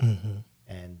stops.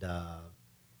 And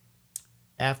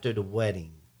after the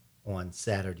wedding on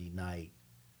Saturday night,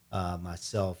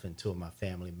 myself and two of my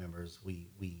family members,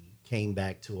 we came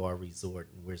back to our resort,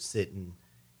 and we're sitting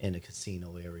in the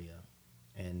casino area,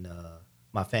 and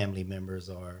my family members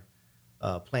are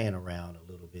playing around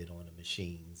a little bit on the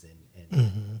machines,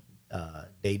 and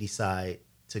they decide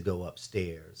to go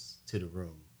upstairs to the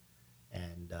room.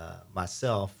 And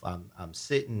myself, I'm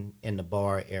sitting in the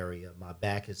bar area. My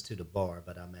back is to the bar,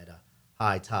 but I'm at a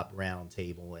high top round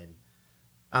table, and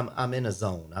I'm in a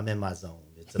zone. I'm in my zone.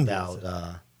 It's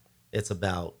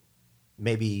about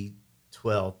maybe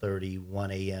 12:30,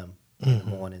 1 a.m. in the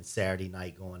morning, Saturday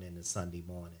night going into Sunday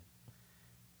morning.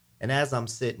 And as I'm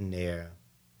sitting there,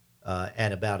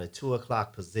 at about a 2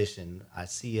 o'clock position, I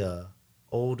see a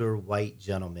older white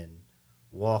gentleman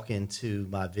walk into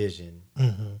my vision.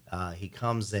 He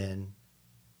comes in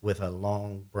with a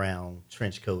long brown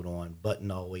trench coat on,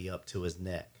 buttoned all the way up to his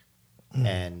neck.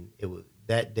 And it was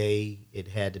that day, it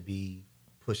had to be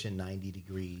pushing 90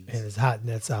 degrees. And it's hot in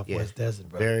that Southwest desert,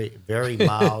 bro. Very, very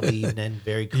mild evening,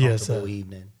 very comfortable Yes,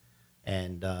 evening.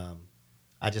 And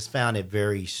I just found it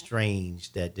very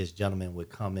strange that this gentleman would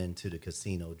come into the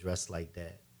casino dressed like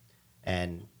that.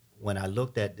 And when I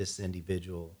looked at this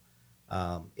individual,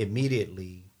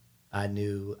 immediately I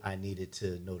knew I needed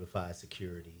to notify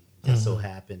security. It just so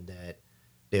happened that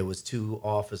there was two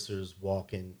officers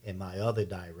walking in my other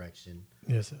direction.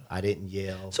 Yes, sir. I didn't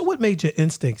yell. So what made your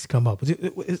instincts come up?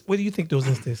 Where do you think those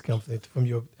instincts come from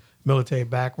your military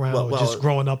background, or just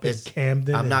growing up in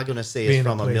Camden? I'm not going to say it's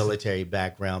from a places? military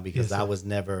background, because Yes, I sir. was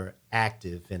never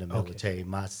active in the military. Okay.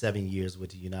 My 7 years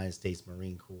with the United States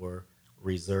Marine Corps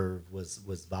Reserve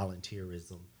was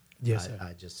volunteerism. Yes, sir.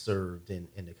 I just served in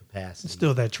the capacity.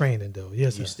 Still that training, though.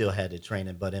 Yes, You sir. still had the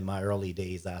training, but in my early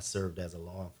days, I served as a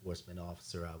law enforcement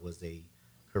officer. I was a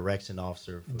correction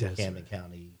officer for the Yes, Camden sir.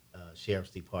 County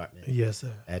Sheriff's Department. Yes,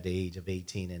 sir. At the age of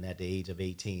 18, and at the age of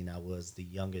 18, I was the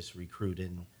youngest recruit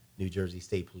in New Jersey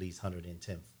State Police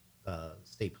 110th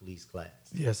State Police class.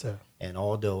 Yes, sir. And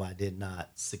although I did not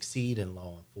succeed in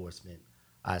law enforcement,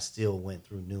 I still went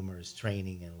through numerous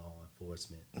training in law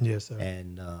enforcement. Yes, sir.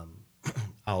 And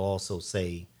I'll also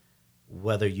say,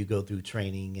 whether you go through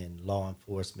training in law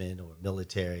enforcement or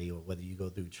military, or whether you go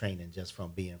through training just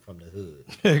from being from the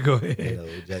hood, Go ahead. you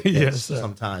know, Yes, sir.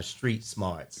 sometimes street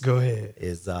smarts Go ahead.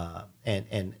 is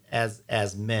and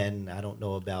as men, I don't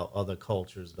know about other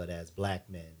cultures, but as black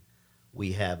men,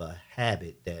 we have a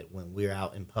habit that when we're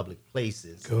out in public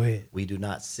places, Go ahead. we do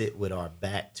not sit with our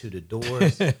back to the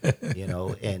doors, you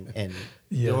know. And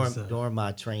Yes, sir. during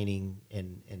my training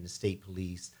in the state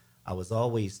police, I was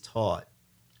always taught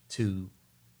to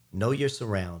know your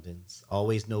surroundings,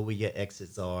 always know where your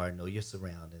exits are, know your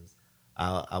surroundings.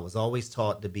 I was always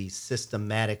taught to be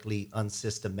systematically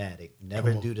unsystematic.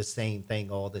 Never do the same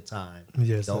thing all the time.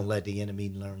 Yes, Don't sir. let the enemy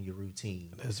learn your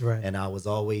routine. That's right. And I was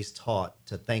always taught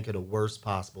to think of the worst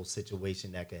possible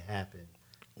situation that could happen.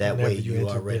 That Whenever way you you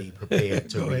enter are already business. prepared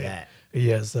to Go ahead. react.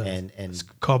 Yes, sir. And It's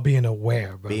called being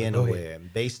aware, bro. being Go ahead. aware.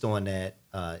 And based on that,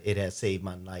 it has saved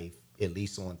my life at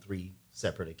least on 3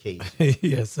 separate occasions.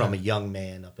 Yes, sir. From a young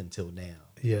man up until now.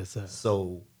 Yes, sir.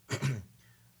 So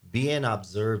being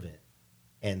observant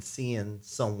and seeing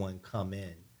someone come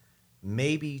in,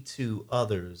 maybe to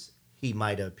others, he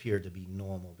might appear to be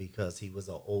normal because he was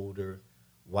an older,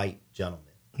 white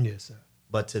gentleman. Yes, sir.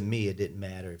 But to me, it didn't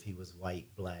matter if he was white,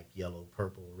 black, yellow,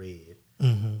 purple, red.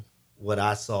 Mm-hmm. What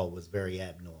I saw was very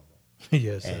abnormal.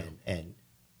 Yes, sir. And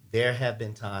there have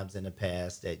been times in the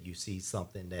past that you see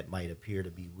something that might appear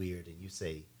to be weird and you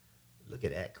say, look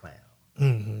at that clown.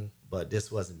 Mm-hmm. But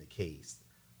this wasn't the case.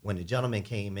 When the gentleman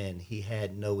came in, he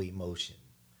had no emotion.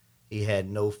 He had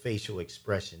no facial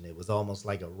expression. It was almost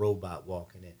like a robot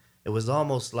walking in. It was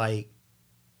almost like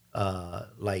the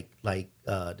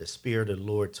Spirit of the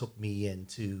Lord took me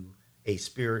into a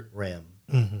spirit realm.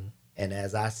 Mm-hmm. And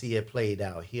as I see it played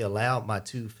out, he allowed my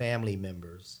 2 family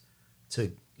members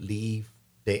to leave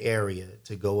the area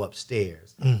to go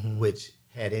upstairs, Mm-hmm. which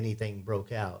had anything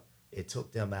broke out, it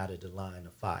took them out of the line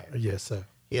of fire. Yes, sir.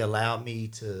 He allowed me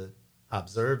to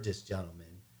observe this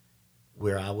gentleman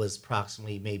where I was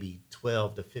approximately maybe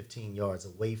 12 to 15 yards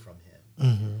away from him.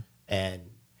 Mm-hmm. And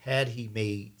had he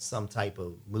made some type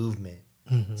of movement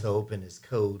Mm-hmm. to open his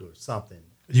coat or something,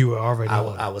 You were already I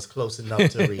on. was close enough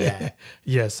to react.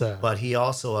 Yes, sir. But he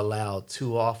also allowed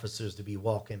 2 officers to be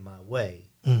walking my way.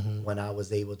 Mm-hmm. When I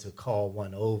was able to call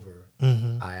one over,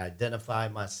 Mm-hmm. I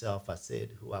identified myself. I said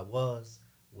who I was,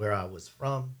 where I was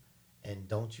from, and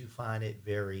don't you find it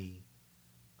very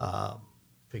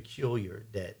peculiar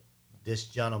that this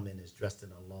gentleman is dressed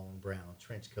in a long brown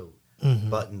trench coat, Mm-hmm.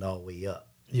 buttoned all the way up?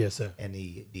 Yes, sir. And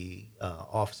the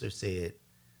officer said,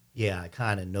 yeah, I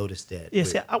kind of noticed that. Yeah,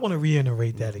 see, I want to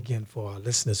reiterate that again for our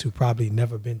listeners who probably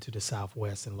never been to the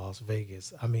Southwest in Las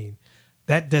Vegas. I mean,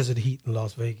 that desert heat in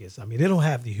Las Vegas, I mean, they don't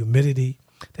have the humidity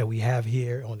that we have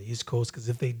here on the East Coast, because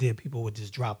if they did, people would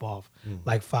just drop off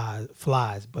like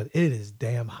flies. But it is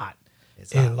damn hot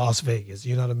It's in hot. Las Vegas.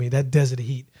 You know what I mean? That desert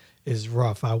heat is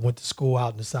rough. I went to school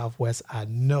out in the Southwest. I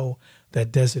know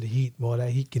that desert heat, more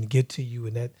that heat can get to you.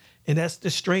 And that's the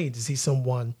strange to see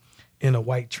someone in a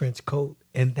white trench coat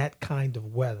in that kind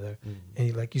of weather.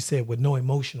 And like you said, with no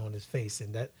emotion on his face,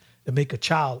 and that to make a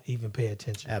child even pay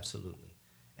attention. Absolutely.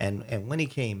 And when he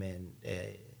came in,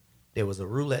 there was a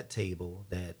roulette table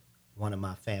that one of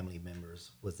my family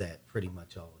members was at pretty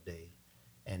much all day.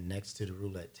 And next to the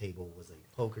roulette table was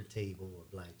a poker table,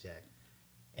 a blackjack.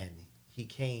 And he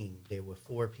came, there were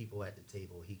 4 people at the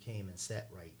table. He came and sat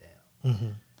right down. Mm-hmm.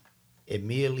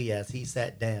 Immediately as he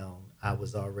sat down, I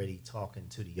was already talking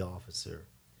to the officer.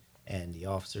 And the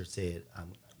officer said,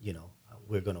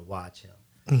 we're going to watch him.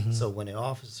 Mm-hmm. So when the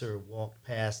officer walked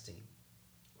past him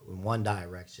in one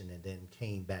direction and then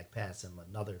came back past him,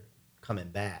 another coming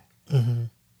back, Mm-hmm.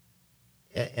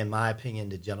 in my opinion,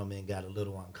 the gentleman got a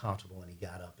little uncomfortable and he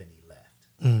got up and he left.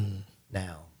 Mm-hmm.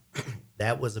 Now,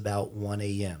 that was about 1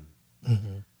 a.m.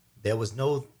 Mm-hmm. There was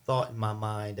no thought in my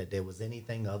mind that there was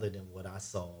anything other than what I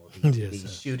saw. Yes, The sir.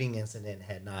 shooting incident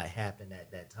had not happened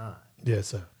at that time. Yes,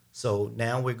 sir. So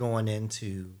now we're going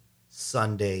into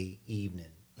Sunday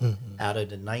evening. Mm-hmm. Out of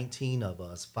the 19 of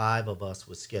us, 5 of us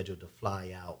were scheduled to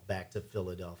fly out back to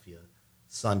Philadelphia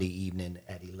Sunday evening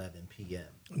at 11 p.m.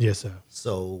 Yes, sir.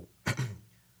 So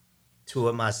 2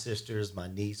 of my sisters, my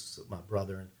niece, my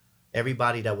brother,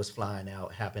 everybody that was flying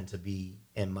out happened to be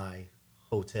in my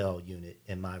hotel unit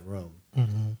in my room.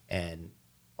 Mm-hmm. And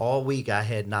all week I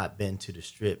had not been to the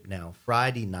Strip. Now,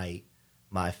 Friday night,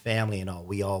 my family and all,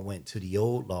 we all went to the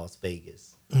old Las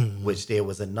Vegas, Mm-hmm. which there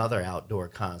was another outdoor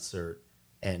concert.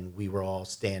 And we were all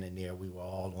standing there. We were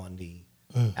all on the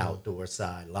outdoor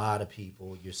side. A lot of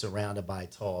people. You're surrounded by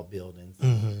tall buildings.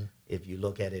 Mm-hmm. If you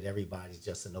look at it, everybody's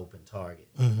just an open target.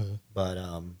 Mm-hmm. But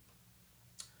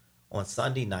on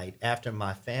Sunday night, after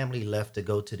my family left to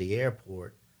go to the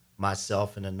airport,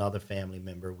 myself and another family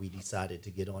member, we decided to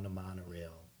get on the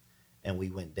monorail, and we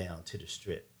went down to the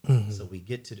Strip. Mm-hmm. So we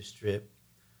get to the Strip.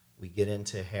 We get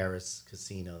into Harris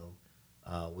Casino.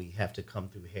 We have to come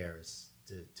through Harris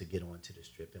to get onto the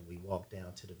Strip, and we walk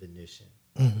down to the Venetian.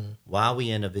 Mm-hmm. While we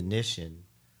in the Venetian,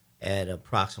 at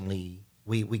approximately,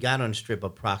 we got on the Strip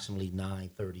approximately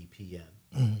 9:30 p.m.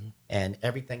 Mm-hmm. And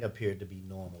everything appeared to be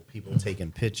normal. People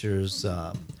taking pictures.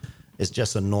 It's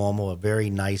just a very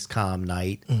nice, calm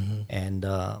night. Mm-hmm. And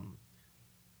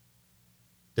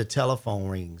the telephone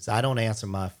rings. I don't answer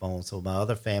my phone, so my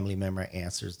other family member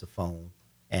answers the phone.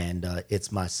 And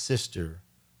it's my sister,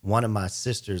 one of my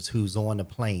sisters, who's on the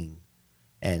plane.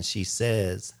 And she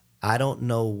says, I don't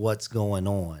know what's going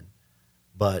on,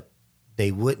 but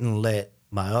they wouldn't let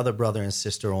my other brother and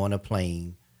sister on a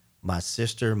plane. My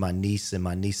sister, my niece, and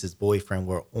my niece's boyfriend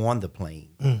were on the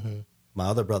plane. Mm-hmm. My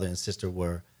other brother and sister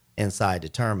were inside the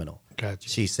terminal. Gotcha.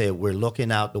 She said, we're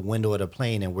looking out the window of the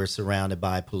plane and we're surrounded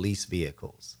by police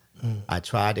vehicles. I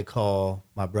tried to call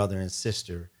my brother and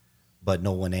sister, but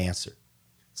no one answered.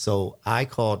 So I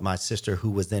called my sister who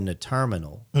was in the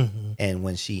terminal. Mm-hmm. And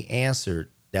when she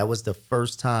answered, that was the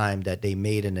first time that they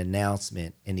made an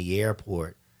announcement in the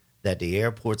airport that the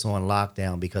airport's on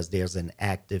lockdown because there's an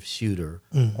active shooter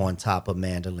on top of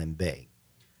Mandalay Bay.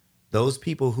 Those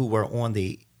people who were on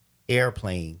the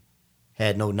airplane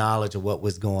had no knowledge of what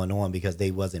was going on because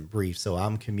they wasn't briefed. So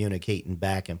I'm communicating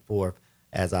back and forth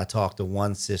as I talk to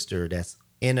one sister that's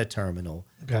in a terminal,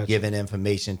 Gotcha. giving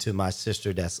information to my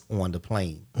sister that's on the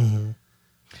plane. And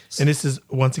this is,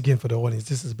 once again, for the audience,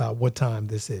 this is about what time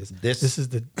this is. This is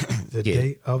the Yeah.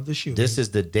 day of the shooting. This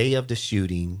is the day of the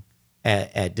shooting.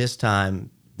 At this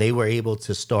time, they were able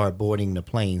to start boarding the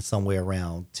plane somewhere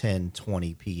around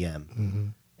 10:20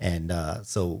 p.m. And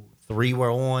so 3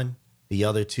 were on, the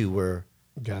other 2 were,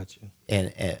 Gotcha.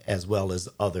 and as well as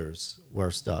others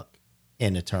were stuck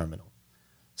in the terminal.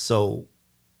 So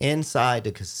inside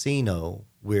the casino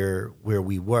where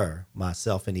we were,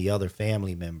 myself and the other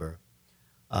family member,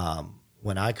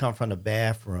 when I come from the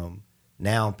bathroom,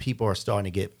 now people are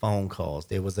starting to get phone calls.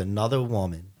 There was another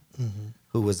woman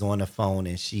who was on the phone,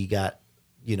 and she got,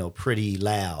 pretty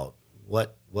loud.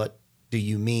 What do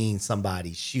you mean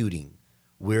somebody's shooting?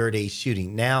 Where are they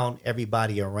shooting? Now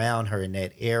everybody around her in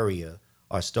that area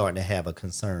are starting to have a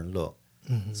concerned look.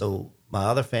 So my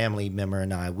other family member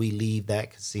and I, we leave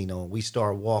that casino and we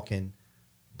start walking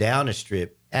down the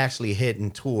strip, actually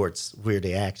heading towards where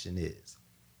the action is.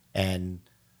 And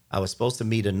I was supposed to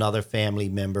meet another family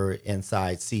member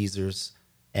inside Caesars,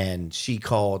 and she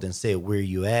called and said, "Where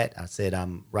you at?" I said,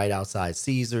 "I'm right outside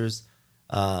Caesars.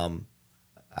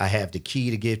 I have the key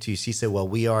to give to you." She said, "Well,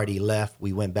 we already left.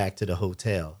 We went back to the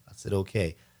hotel." I said,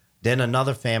 "Okay." Then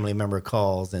another family member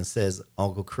calls and says,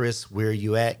 "Uncle Chris, where are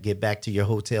you at? Get back to your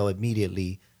hotel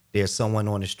immediately. There's someone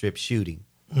on the strip shooting."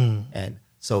 And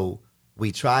so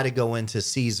we try to go into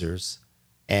Caesars,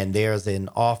 and there's an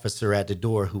officer at the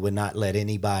door who would not let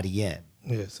anybody in.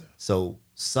 Yes, sir. So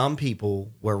some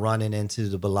people were running into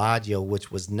the Bellagio,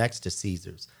 which was next to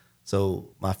Caesars.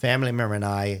 So my family member and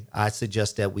I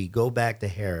suggest that we go back to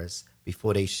Harris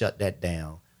before they shut that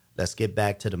down. Let's get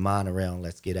back to the monorail and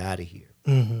let's get out of here.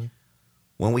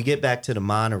 When we get back to the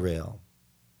monorail,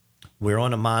 we're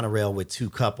on a monorail with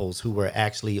 2 couples who were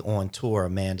actually on tour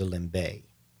of Mandalay Bay.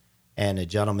 And the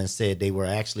gentleman said they were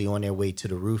actually on their way to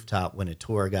the rooftop when the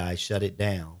tour guide shut it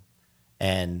down.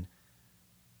 And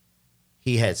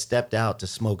he had stepped out to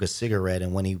smoke a cigarette,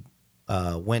 and when he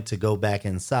went to go back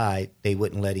inside, they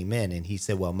wouldn't let him in. And he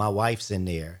said, "Well, my wife's in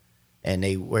there." And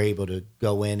they were able to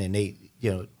go in, and they,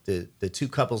 the 2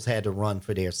 couples had to run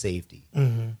for their safety.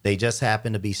 They just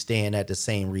happened to be staying at the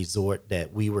same resort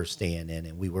that we were staying in,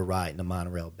 and we were riding the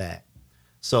monorail back.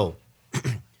 So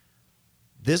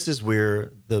this is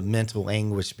where the mental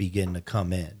anguish began to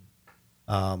come in.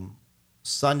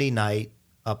 Sunday night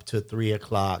up to 3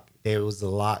 o'clock, there was a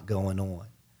lot going on.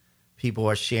 People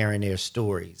are sharing their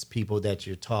stories, people that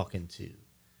you're talking to.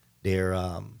 They're,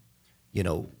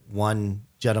 one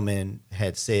gentleman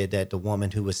had said that the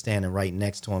woman who was standing right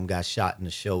next to him got shot in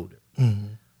the shoulder.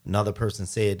 Another person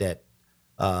said that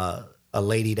a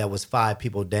lady that was 5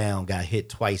 people down got hit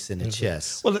twice in the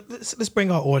chest. Well, let's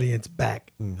bring our audience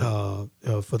back for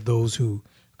those who,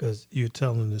 because you're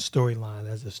telling the storyline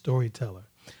as a storyteller.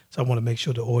 So I want to make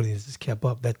sure the audience is kept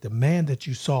up that the man that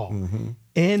you saw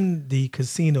in the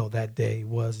casino that day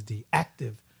was the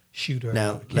active shooter.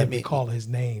 Now, let me call his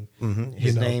name.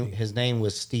 His name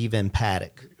was Stephen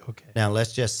Paddock. Okay. Now,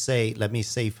 let me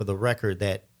say for the record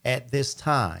that at this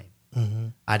time,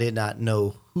 I did not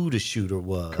know who the shooter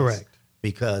was. Correct.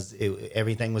 Because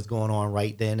everything was going on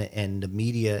right then, and the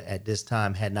media at this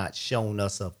time had not shown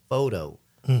us a photo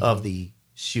of the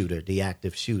shooter, the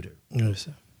active shooter. Yes,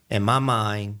 sir. In my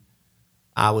mind,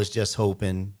 I was just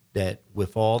hoping that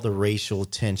with all the racial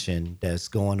tension that's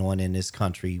going on in this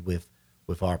country, with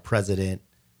our president,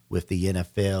 with the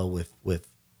NFL, with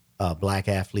black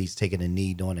athletes taking a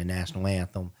knee during the national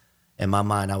anthem, in my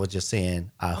mind, I was just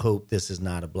saying, I hope this is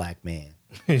not a black man.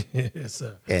 Yes,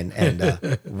 sir. And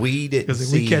we didn't Because if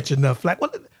see. we catch enough flack,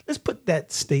 well, let's put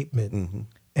that statement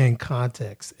in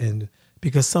context, and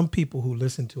because some people who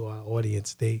listen to our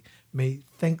audience, they may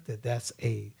think that that's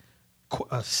a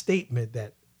statement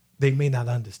that they may not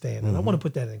understand, and I want to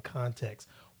put that in context.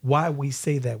 Why we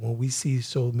say that when we see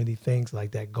so many things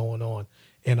like that going on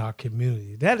in our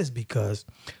community, that is because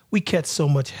we catch so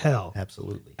much hell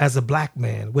Absolutely. as a black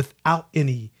man without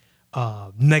any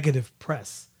negative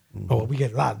press. Or we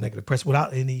get a lot of negative press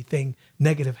without anything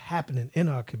negative happening in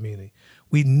our community.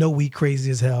 We know we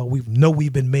crazy as hell. We know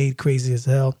we've been made crazy as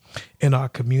hell in our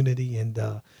community. And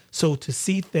so to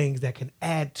see things that can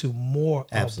add to more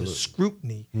of the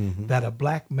scrutiny that a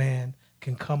black man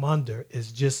can come under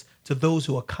is just to those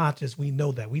who are conscious. We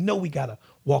know that. We know we got to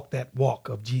walk that walk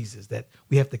of Jesus, that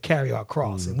we have to carry our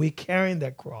cross. And we're carrying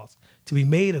that cross to be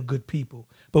made a good people.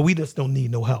 But we just don't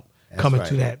need no help coming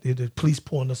to that. The police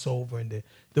pulling us over and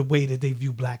the way that they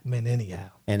view black men anyhow.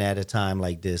 And at a time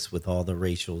like this, with all the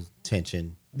racial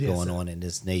tension going sir. on in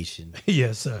this nation,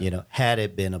 Yes, sir. Had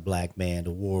it been a black man,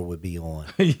 the war would be on.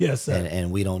 Yes, sir.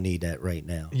 And we don't need that right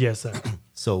now. Yes, sir.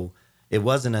 So it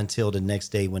wasn't until the next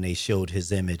day when they showed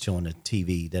his image on the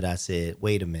TV that I said,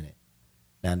 wait a minute.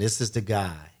 Now, this is the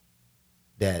guy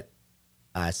that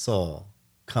I saw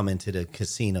come into the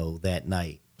casino that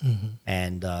night. Mm-hmm.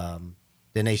 And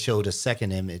then they showed a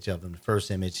second image of him. The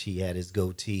first image, he had his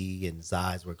goatee and his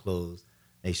eyes were closed.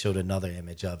 They showed another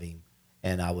image of him.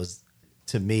 And I'm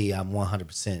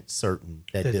 100% certain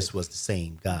that this was the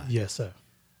same guy. Yes, sir.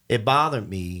 It bothered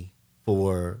me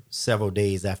for several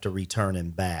days after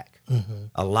returning back. Mm-hmm.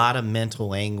 A lot of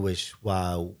mental anguish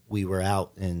while we were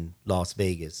out in Las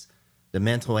Vegas. The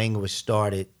mental anguish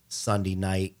started Sunday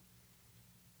night.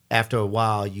 After a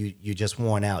while, you're just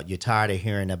worn out. You're tired of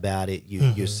hearing about it.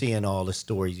 You're seeing all the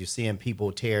stories. You're seeing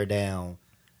people tear down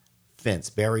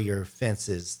barrier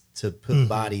fences to put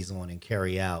bodies on and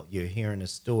carry out. You're hearing the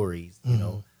stories.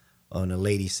 And a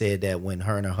lady said that when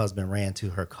her and her husband ran to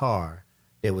her car,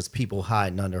 there was people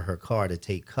hiding under her car to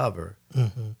take cover.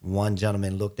 One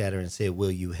gentleman looked at her and said,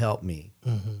 "Will you help me?"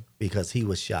 Because he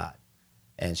was shot.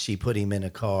 And she put him in a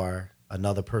car.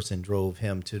 Another person drove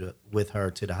him with her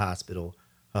to the hospital.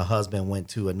 Her husband went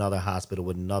to another hospital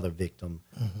with another victim.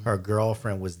 Her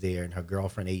girlfriend was there, and her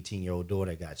girlfriend, 18-year-old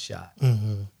daughter, got shot.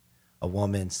 A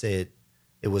woman said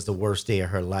it was the worst day of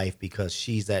her life because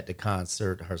she's at the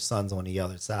concert. Her son's on the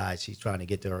other side. She's trying to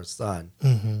get to her son.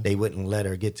 They wouldn't let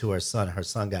her get to her son. Her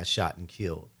son got shot and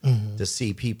killed. To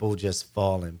see people just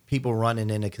falling, people running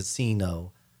in a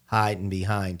casino, hiding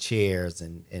behind chairs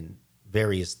and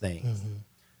various things.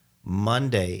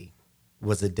 Monday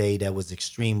was a day that was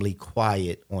extremely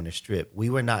quiet on the Strip.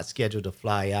 We were not scheduled to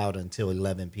fly out until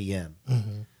 11 p.m.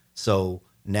 So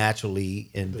naturally,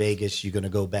 in Vegas, you're going to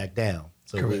go back down.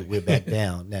 So we're back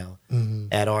down. Now,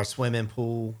 at our swimming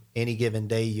pool, any given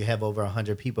day, you have over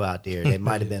 100 people out there. There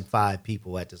might have been 5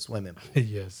 people at the swimming pool.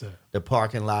 Yes, sir. The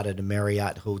parking lot of the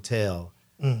Marriott Hotel,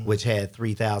 which had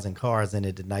 3,000 cars in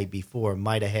it the night before,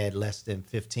 might have had less than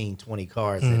 15, 20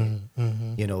 cars in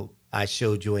it. I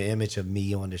showed you an image of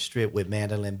me on the Strip with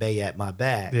Mandalay Bay at my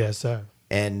back. Yes, sir.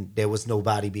 And there was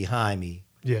nobody behind me.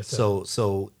 Yes, sir.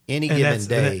 So any given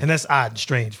day. And that's odd and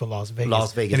strange for Las Vegas.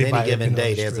 Las Vegas, any given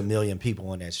day, there's a million people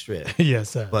on that Strip.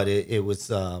 Yes, sir. But it was,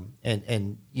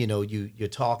 you're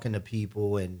talking to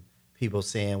people and people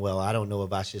saying, well, I don't know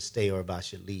if I should stay or if I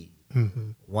should leave.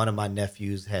 One of my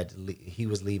nephews he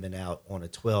was leaving out on a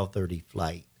 12:30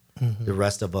 flight. The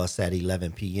rest of us at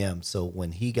 11 p.m. So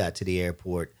when he got to the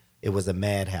airport, it was a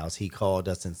madhouse. He called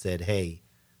us and said, hey,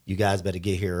 you guys better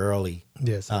get here early.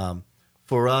 Yes.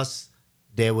 For us,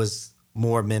 there was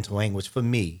more mental anguish. For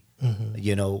me,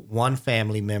 one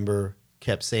family member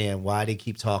kept saying, why they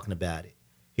keep talking about it?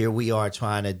 Here we are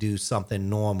trying to do something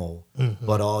normal,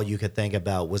 but all you could think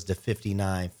about was the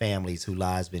 59 families whose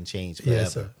lives been changed forever.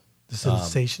 Yes, sir. The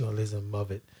sensationalism of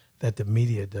it that the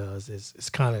media does is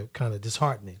kind of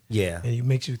disheartening. Yeah. And it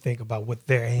makes you think about what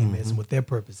their aim is and what their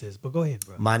purpose is. But go ahead,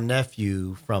 bro. My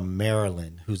nephew from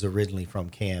Maryland, who's originally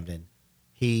from Camden,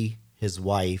 his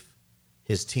wife,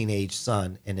 his teenage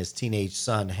son, and his teenage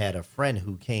son had a friend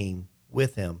who came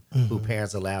with him, who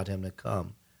parents allowed him to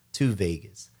come to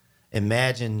Vegas.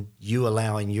 Imagine you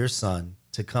allowing your son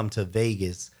to come to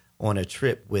Vegas on a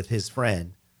trip with his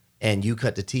friend, and you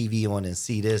cut the TV on and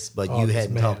see this, but you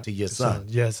hadn't talked to your son.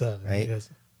 Yes, sir. Right? Yes.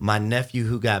 My nephew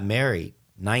who got married,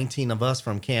 19 of us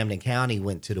from Camden County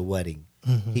went to the wedding.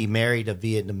 He married a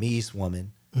Vietnamese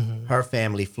woman. Her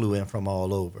family flew in from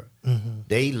all over.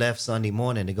 They left Sunday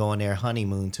morning to go on their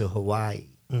honeymoon to Hawaii.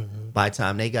 By the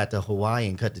time they got to Hawaii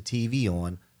and cut the TV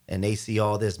on, and they see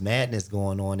all this madness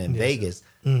going on in Vegas,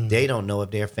 they don't know if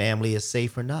their family is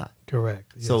safe or not.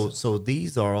 Correct. Yes, So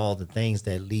these are all the things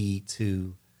that lead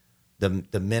to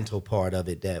the mental part of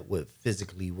it that would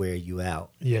physically wear you out.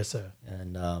 Yes, sir.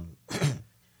 And,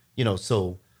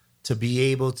 so to be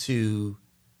able to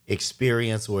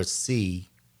experience or see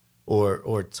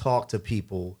or talk to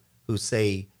people who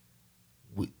say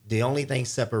the only thing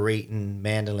separating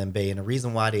Mandalay Bay, and the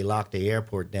reason why they locked the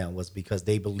airport down was because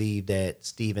they believed that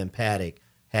Stephen Paddock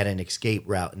had an escape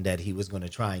route and that he was going to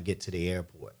try and get to the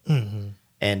airport.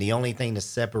 And the only thing to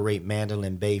separate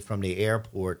Mandalay Bay from the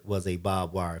airport was a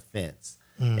barbed wire fence.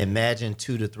 Imagine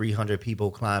 200 to 300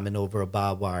 people climbing over a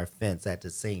barbed wire fence at the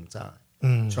same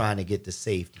time, trying to get to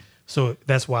safety. So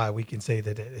that's why we can say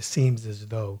that it seems as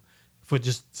though, for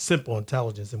just simple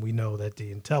intelligence, and we know that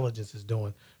the intelligence is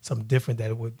doing something different,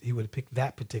 that he would have picked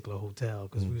that particular hotel,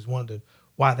 because we was wondering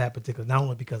why that particular, not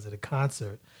only because of the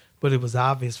concert, but it was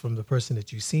obvious from the person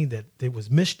that you've seen that there was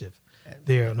mischief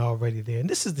there and already there. And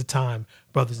this is the time,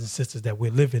 brothers and sisters, that we're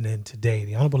living in today.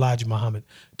 The Honorable Elijah Muhammad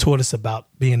taught us about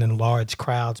being in large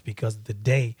crowds because of the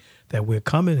day that we're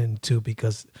coming into,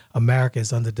 because America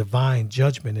is under divine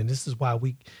judgment. And this is why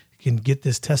we can get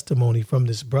this testimony from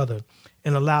this brother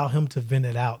and allow him to vent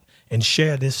it out and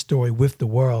share this story with the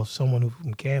world. Someone who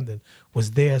from Camden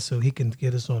was there, so he can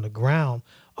get us on the ground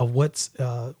of what's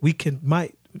we can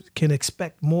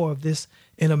expect more of this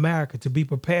in America, to be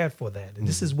prepared for that. And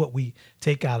this is what we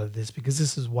take out of this, because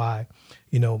this is why,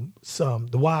 the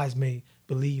wise may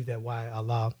believe that why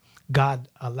God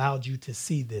allowed you to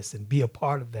see this and be a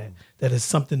part of that, that is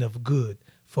something of good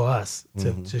for us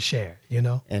to share,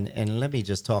 And let me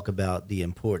just talk about the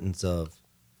importance of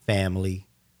family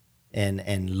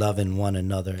and loving one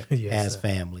another as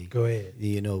family. Go ahead.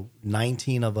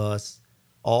 19 of us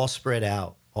all spread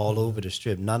out all over the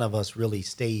Strip. None of us really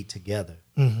stayed together.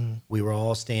 We were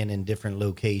all staying in different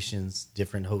locations,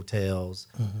 different hotels,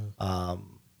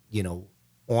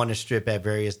 on the Strip at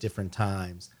various different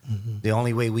times. The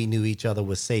only way we knew each other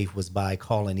was safe was by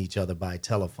calling each other by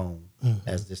telephone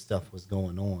as this stuff was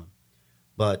going on.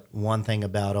 But one thing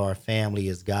about our family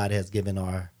is God has given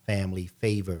our family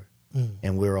favor,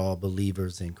 and we're all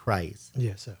believers in Christ.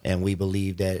 Yes, sir. And we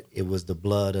believe that it was the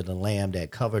blood of the Lamb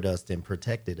that covered us and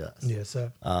protected us. Yes,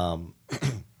 sir.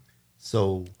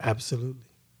 So absolutely,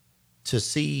 to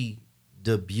see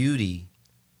the beauty,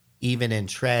 even in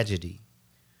tragedy,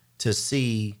 to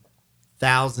see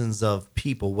thousands of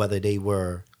people, whether they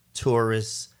were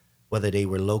tourists, whether they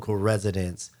were local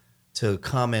residents, to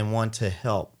come and want to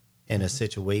help in a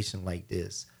situation like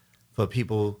this. For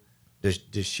people,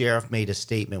 the sheriff made a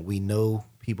statement, we know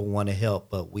people want to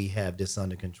help, but we have this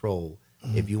under control.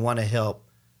 If you want to help,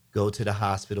 go to the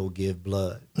hospital, give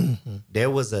blood.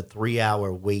 There was a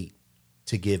 3-hour wait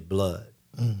to give blood.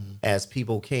 As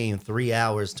people came, 3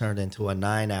 hours turned into a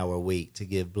 9-hour wait to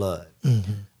give blood.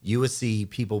 You would see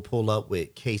people pull up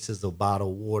with cases of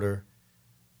bottled water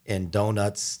and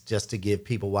donuts just to give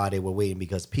people while they were waiting,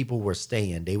 because people were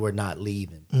staying. They were not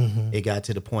leaving. It got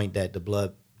to the point that the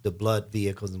blood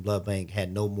vehicles and blood bank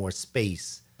had no more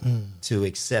space to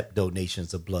accept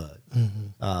donations of blood.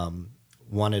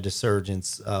 One of the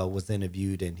surgeons was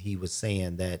interviewed, and he was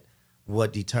saying that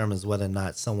what determines whether or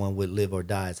not someone would live or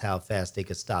die is how fast they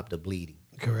could stop the bleeding.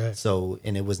 Correct. So,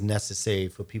 and it was necessary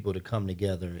for people to come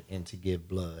together and to give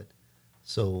blood.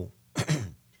 So,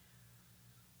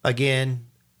 again,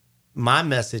 my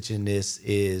message in this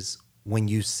is, when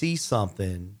you see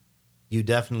something, you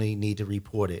definitely need to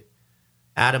report it.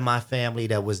 Out of my family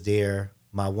that was there,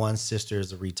 my one sister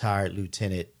is a retired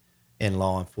lieutenant in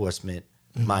law enforcement.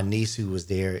 My niece who was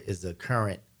there is a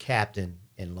current captain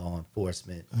in law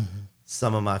enforcement.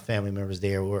 Some of my family members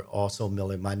there were also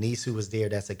military. My niece who was there,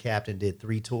 that's a captain, did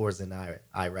 3 tours in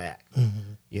Iraq.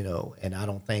 And I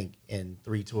don't think in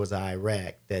 3 tours of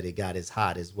Iraq that it got as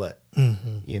hot as what,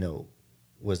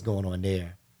 was going on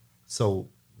there. So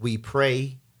we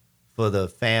pray for the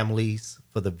families,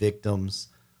 for the victims.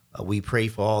 We pray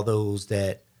for all those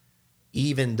that,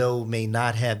 even though may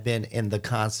not have been in the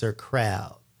concert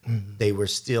crowd, they were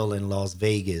still in Las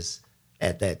Vegas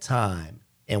at that time.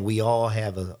 And we all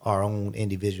have our own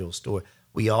individual story.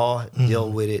 We all deal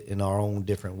with it in our own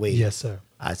different ways. Yes, sir.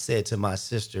 I said to my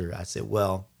sister, I said,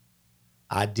 well,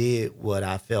 I did what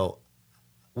I felt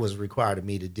was required of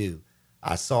me to do.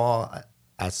 I saw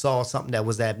something that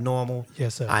was abnormal.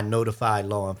 Yes, sir. I notified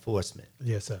law enforcement.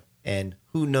 Yes, sir. And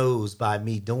who knows, by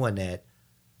me doing that,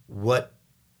 what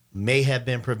may have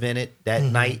been prevented that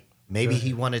night. Maybe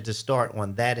he wanted to start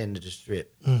on that end of the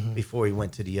Strip before he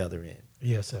went to the other end.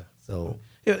 Yes, sir. So,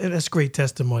 yeah, and that's great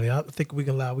testimony. I think we're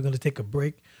going to take a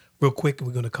break real quick, and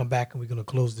we're going to come back and we're going to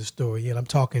close the story. And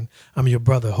I'm your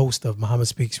brother, host of Muhammad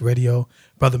Speaks Radio,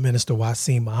 Brother Minister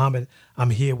Wasim Muhammad. I'm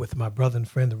here with my brother and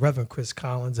friend, the Reverend Chris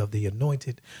Collins of the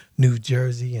Anointed New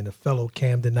Jersey, and a fellow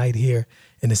Camdenite here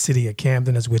in the city of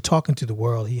Camden. As we're talking to the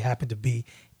world, he happened to be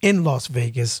in Las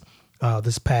Vegas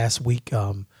this past week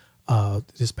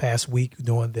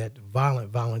during that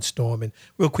violent storm. And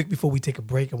real quick, before we take a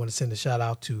break, I want to send a shout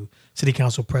out to City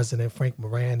Council President Frank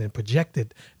Moran and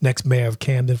projected next mayor of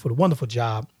Camden for the wonderful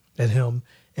job that him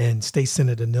and State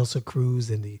Senator Nilsa Cruz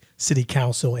and the City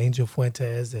Council, Angel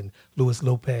Fuentes and Luis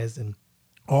Lopez, and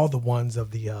all the ones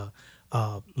of the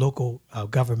local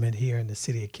government here in the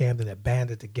city of Camden that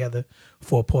banded together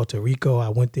for Puerto Rico. I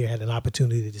went there, had an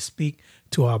opportunity to speak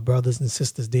to our brothers and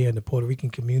sisters there in the Puerto Rican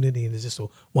community, and it's just a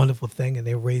wonderful thing. And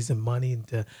they're raising money.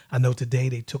 And I know today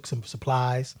they took some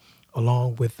supplies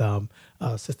along with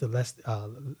Sister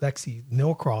Lexi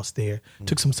Norcross there,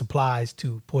 took some supplies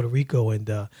to Puerto Rico.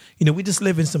 And, we just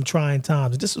live in some trying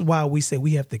times. And this is why we say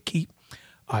we have to keep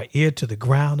our ear to the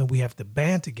ground and we have to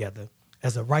band together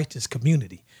as a righteous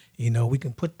community. We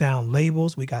can put down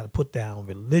labels. We got to put down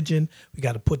religion. We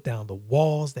got to put down the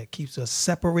walls that keeps us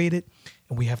separated.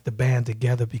 And we have to band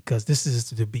together because this is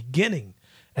the beginning,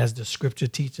 as the scripture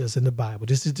teaches in the Bible.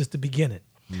 This is just the beginning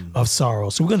of sorrow.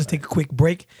 So we're going to take a quick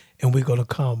break, and we're going to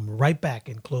come right back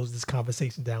and close this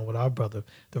conversation down with our brother,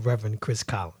 the Reverend Chris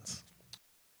Collins.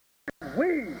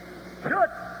 We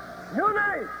should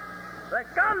unite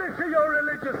regardless of your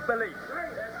religious belief.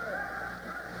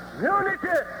 Unity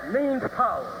means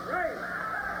power.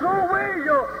 Throw away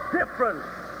your difference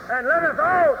and let us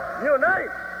all unite.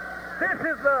 This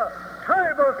is the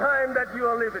terrible time that you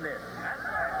are living in.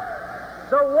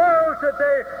 The world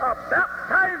today are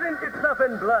baptizing itself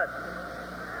in blood.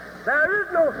 There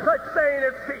is no such thing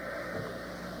as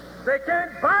peace. They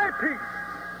can't buy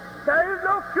peace. There is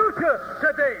no future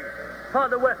today for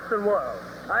the Western world.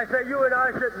 I say you and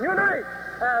I should unite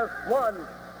as one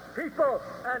people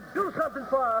and do something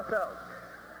for ourselves.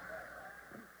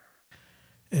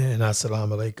 And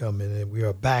assalamu alaikum, and we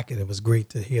are back, and it was great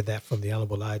to hear that from the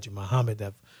Honorable Elijah Muhammad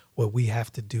of what we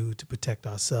have to do to protect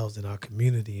ourselves and our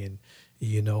community, and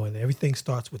and everything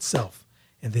starts with self,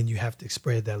 and then you have to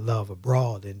spread that love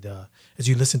abroad. And as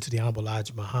you listen to the Honorable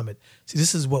Elijah Muhammad, see,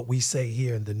 this is what we say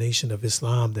here in the Nation of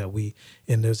Islam, that we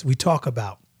talk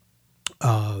about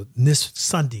this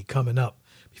Sunday coming up.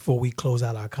 Before we close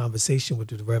out our conversation with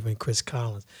the Reverend Chris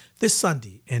Collins, this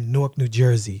Sunday in Newark, New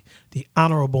Jersey, the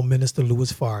Honorable Minister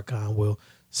Louis Farrakhan will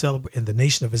celebrate, and the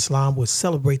Nation of Islam will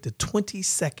celebrate the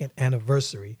 22nd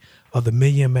anniversary of the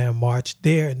Million Man March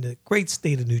there in the great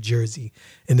state of New Jersey,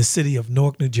 in the city of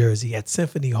Newark, New Jersey, at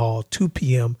Symphony Hall, 2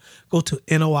 p.m. Go to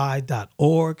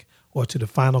NOI.org or to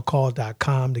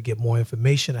thefinalcall.com to get more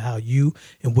information on how you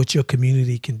and what your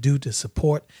community can do to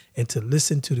support and to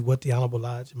listen to what the Honorable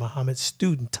Elijah Muhammad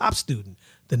top student,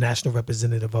 the national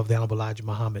representative of the Honorable Elijah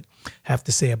Muhammad, have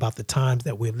to say about the times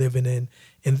that we're living in.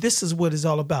 And this is what it's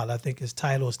all about. I think his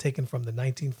title is taken from the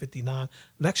 1959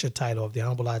 lecture title of the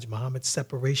Honorable Elijah Muhammad,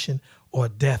 Separation or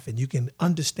Death. And you can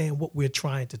understand what we're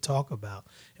trying to talk about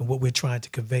and what we're trying to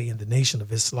convey in the Nation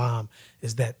of Islam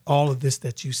is that all of this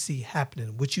that you see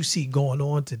happening, what you see going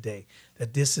on today,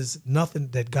 that this is nothing,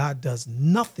 that God does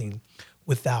nothing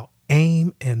without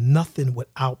aim and nothing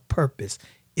without purpose.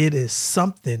 It is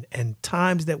something, and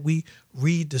times that we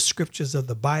read the scriptures of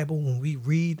the Bible, when we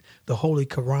read the Holy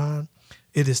Quran,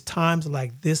 it is times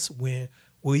like this when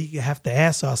we have to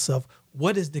ask ourselves,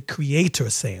 what is the Creator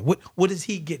saying? What is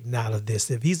he getting out of this?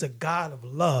 If he's a God of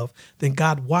love, then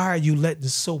God, why are you letting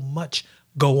so much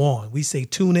go on? We say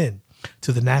tune in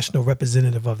to the national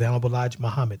representative of the Honorable Elijah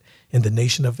Muhammad in the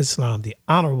Nation of Islam, the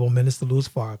Honorable Minister Louis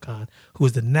Farrakhan, who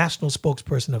is the national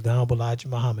spokesperson of the Honorable Elijah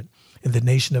Muhammad in the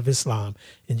Nation of Islam.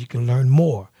 And you can learn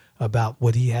more about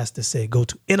what he has to say. Go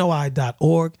to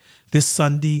NOI.org this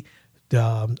Sunday,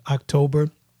 October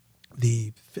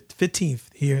the 15th,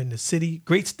 here in the city,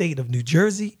 great state of New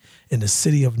Jersey, in the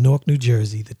city of Newark, New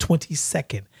Jersey, the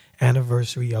 22nd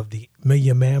anniversary of the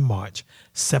Million Man March,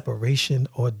 Separation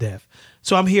or Death.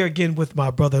 So I'm here again with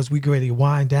my brothers. We get ready to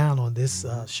wind down on this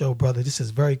show, brother. This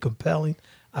is very compelling.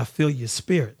 I feel your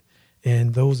spirit.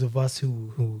 And those of us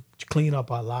who clean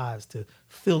up our lives to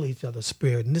feel each other's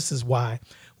spirit. And this is why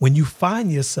when you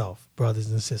find yourself, brothers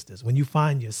and sisters, when you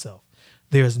find yourself,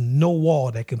 there's no wall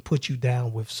that can put you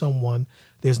down with someone.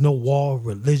 There's no wall of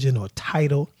religion or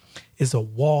title. It's a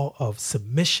wall of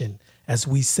submission, as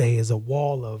we say, is a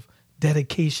wall of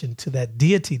dedication to that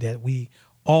deity that we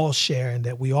all share and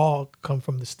that we all come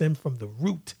from, the stem from the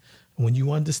root. And when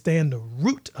you understand the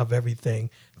root of everything,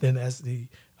 then as the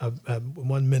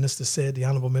one minister said, the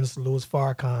Honorable Minister Louis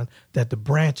Farrakhan, that the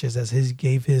branches, as he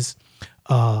gave his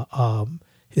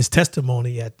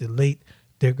testimony at the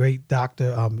great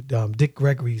Dr. Dick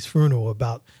Gregory's funeral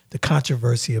about the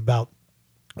controversy about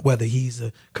whether he's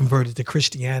converted to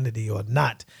Christianity or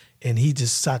not. And he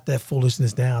just shot that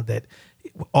foolishness down, that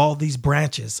all these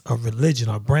branches of religion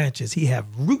are branches. He have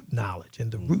root knowledge,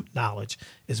 and the root knowledge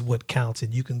is what counts.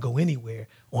 And you can go anywhere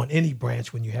on any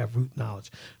branch when you have root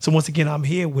knowledge. So once again, I'm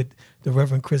here with the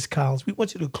Reverend Chris Collins. We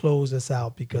want you to close us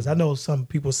out, because I know some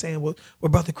people saying, well,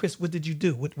 Brother Chris, what did you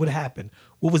do? What happened?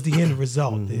 What was the end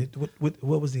result?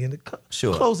 What was the end?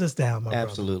 Sure. Close us down, my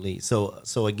Absolutely.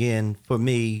 So again, for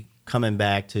me, coming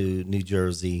back to New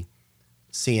Jersey,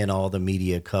 seeing all the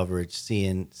media coverage,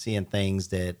 seeing things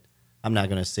that I'm not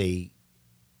going to say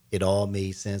it all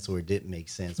made sense or it didn't make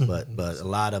sense, but a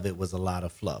lot of it was a lot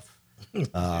of fluff.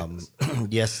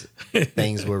 Yes,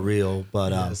 things were real,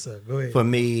 but Yes, sir. Go ahead. for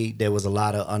me, there was a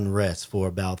lot of unrest for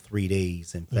about 3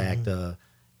 days. In fact,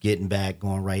 getting back,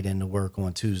 going right into work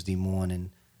on Tuesday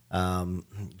morning,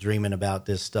 dreaming about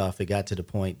this stuff, it got to the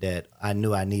point that I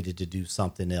knew I needed to do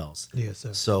something else. Yes,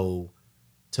 sir. So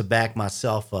to back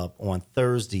myself up, on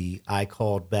Thursday, I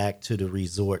called back to the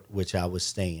resort which I was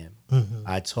staying.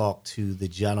 I talked to the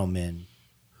gentleman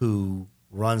who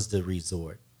runs the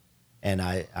resort. And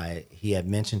he had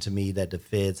mentioned to me that the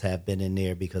feds have been in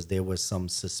there because there were some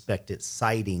suspected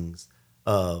sightings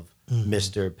of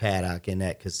Mr. Paddock in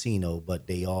that casino, but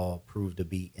they all proved to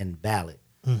be invalid.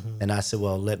 And I said,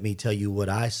 well, let me tell you what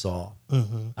I saw.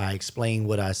 I explained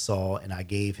what I saw, and I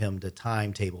gave him the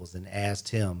timetables and asked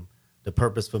him, the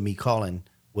purpose for me calling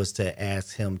was to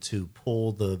ask him to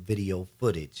pull the video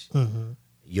footage.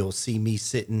 You'll see me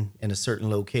sitting in a certain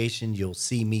location. You'll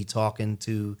see me talking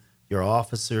to your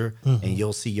officer, and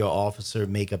you'll see your officer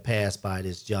make a pass by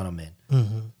this gentleman.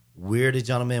 Where the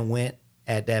gentleman went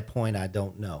at that point, I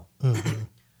don't know.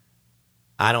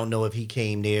 I don't know if he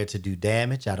came there to do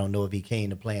damage. I don't know if he came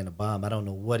to plant a bomb. I don't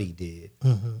know what he did.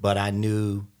 But I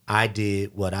knew I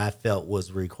did what I felt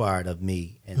was required of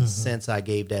me. And since I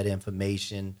gave that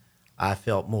information, I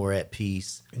felt more at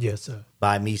peace. Yes, sir.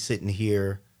 By me sitting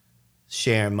here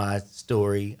sharing my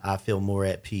story, I feel more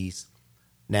at peace.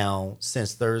 Now,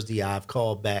 since Thursday, I've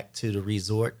called back to the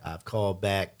resort. I've called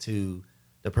back to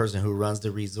the person who runs the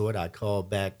resort. I called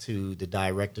back to the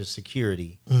director of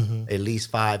security at least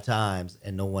 5 times,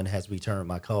 and no one has returned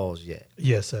my calls yet.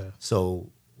 Yes, sir. So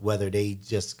whether they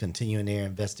just continue in their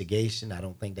investigation, I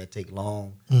don't think that take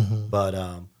long. But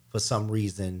for some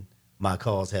reason, my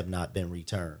calls have not been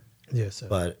returned. Yes,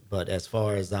 sir. But as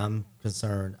far as I'm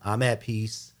concerned, I'm at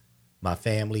peace. My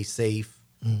family's safe.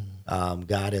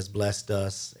 God has blessed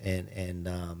us, and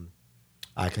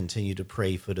I continue to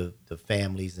pray for the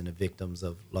families and the victims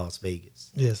of Las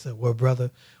Vegas. Yes, sir. Well, brother,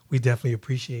 we definitely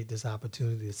appreciate this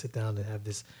opportunity to sit down and have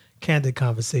this candid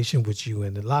conversation with you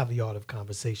and the lively art of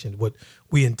conversation, what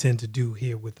we intend to do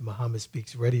here with Muhammad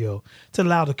Speaks Radio, to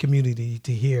allow the community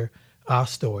to hear our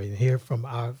story and hear from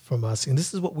us. And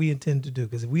this is what we intend to do,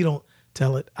 because if we don't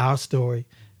tell it, our story,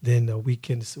 then we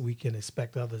can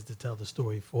expect others to tell the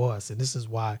story for us. And this is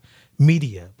why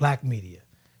media, black media,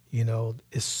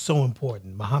 is so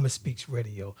important. Muhammad Speaks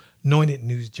Radio, Anointed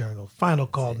News Journal, Final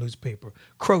Call newspaper,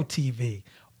 Crow TV,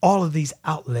 all of these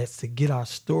outlets to get our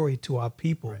story to our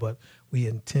people, but we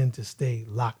intend to stay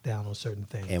locked down on certain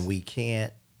things. And we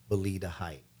can't believe the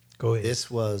hype. Go ahead.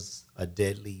 This was a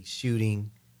deadly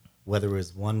shooting, whether it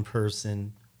was one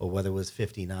person or whether it was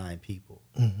 59 people.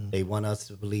 They want us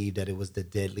to believe that it was the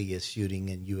deadliest shooting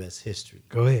in U.S. history.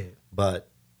 Go ahead. But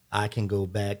I can go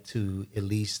back to at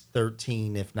least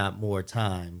 13, if not more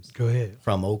times. Go ahead.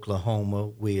 From Oklahoma,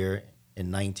 where in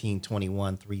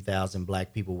 1921, 3,000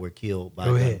 black people were killed by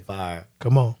Go ahead. gunfire.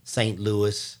 Come on. St.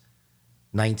 Louis,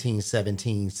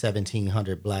 1917,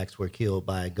 1,700 blacks were killed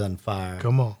by gunfire.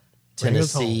 Come on. Bring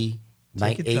us home. Tennessee,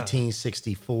 Take your time.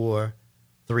 1864,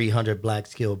 300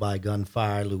 blacks killed by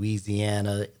gunfire.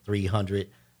 Louisiana, 300.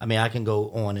 I mean, I can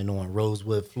go on and on.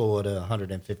 Rosewood, Florida,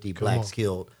 150 blacks on.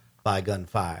 killed by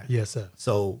gunfire. Yes, sir.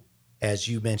 So, as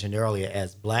you mentioned earlier,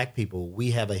 as black people,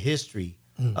 we have a history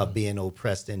of being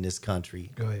oppressed in this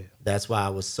country. Go ahead. That's why I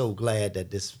was so glad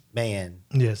that this man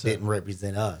Yes, sir. didn't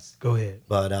represent us. Go ahead.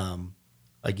 But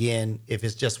again, if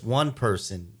it's just one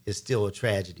person, it's still a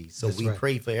tragedy. So That's we right.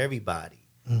 pray for everybody.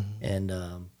 And,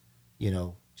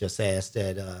 just ask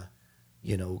that,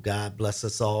 God bless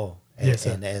us all. And, Yes,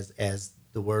 sir. and as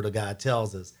the word of God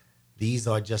tells us, these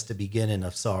are just the beginning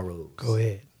of sorrows. Go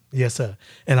ahead. Yes, sir.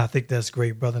 And I think that's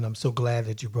great, brother. And I'm so glad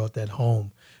that you brought that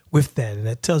home with that. And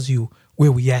that tells you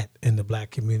where we at in the black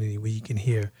community, where you can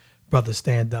hear brothers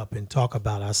stand up and talk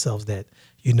about ourselves, that,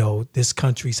 this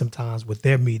country sometimes with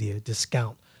their media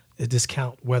discount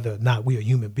whether or not we are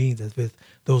human beings, as with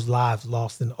those lives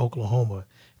lost in Oklahoma,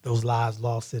 those lives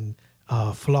lost in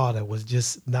Florida was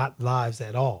just not lives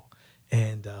at all.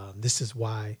 And this is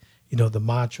why, the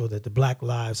mantra that the black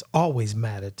lives always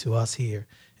matter to us here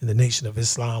in the Nation of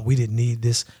Islam. We didn't need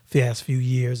this past few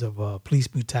years of police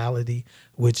brutality,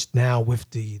 which now with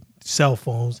the cell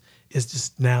phones is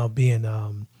just now being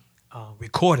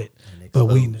recorded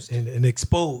and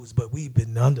exposed. But we've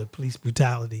been under police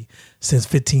brutality since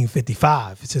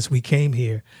 1555, since we came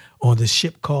here on the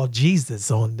ship called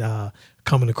Jesus, on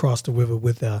coming across the river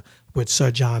with with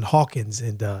Sir John Hawkins,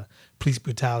 and police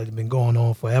brutality has been going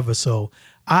on forever. So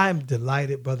I'm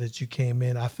delighted, brother, that you came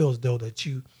in. I feel as though that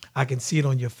I can see it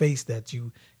on your face that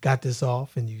you got this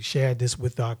off and you shared this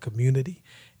with our community.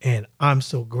 And I'm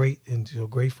so great and so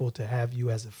grateful to have you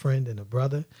as a friend and a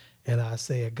brother. And I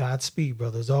say a Godspeed,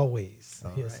 brother, as always.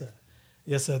 All Yes, right. sir.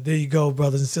 Yes, sir. There you go,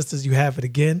 brothers and sisters. You have it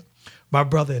again. My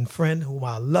brother and friend, whom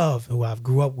I love, who I've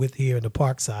grew up with here in the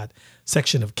Parkside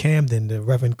section of Camden, the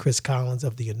Reverend Chris Collins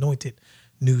of the Anointed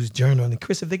News Journal. And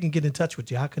Chris, if they can get in touch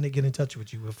with you, how can they get in touch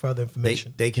with you with further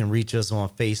information? They can reach us on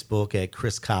Facebook at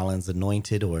Chris Collins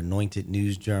Anointed or Anointed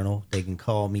News Journal. They can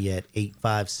call me at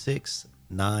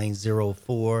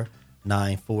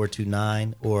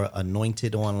 856-904-9429 or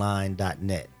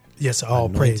anointedonline.net. Yes, all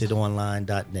praise.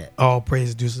 Anointedonline.net. All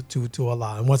praise due to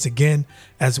Allah. And once again,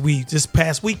 as we this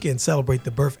past weekend celebrate the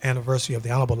birth anniversary of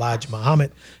the Honorable Elijah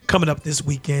Muhammad, coming up this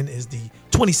weekend is the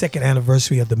 22nd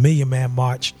anniversary of the Million Man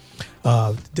March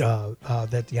that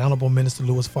the Honorable Minister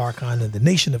Louis Farrakhan and the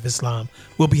Nation of Islam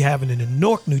will be having in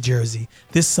Newark, New Jersey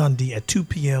this Sunday at 2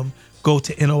 p.m. Go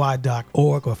to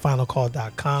NOI.org or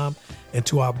finalcall.com. And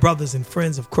to our brothers and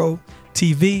friends of Crow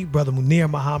TV, Brother Munir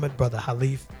Muhammad, Brother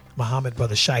Halif Muhammad,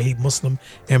 Brother Shahid Muslim,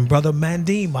 and Brother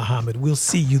Mandeem Muhammad. We'll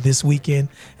see you this weekend,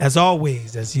 as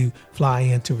always, as you fly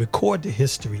in to record the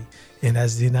history. And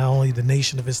as not only the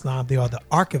Nation of Islam, they are the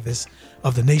archivists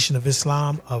of the Nation of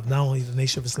Islam, of not only the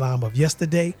Nation of Islam of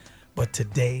yesterday, but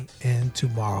today and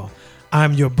tomorrow.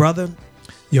 I'm your brother,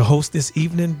 your host this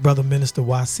evening, Brother Minister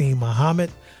Wasim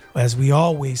Muhammad. As we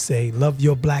always say, love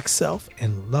your black self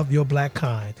and love your black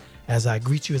kind. As I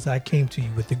greet you as I came to you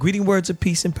with the greeting words of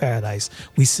peace and paradise,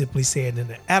 we simply say it in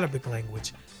the Arabic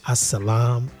language,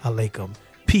 Assalamu alaikum.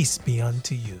 Peace be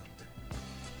unto you.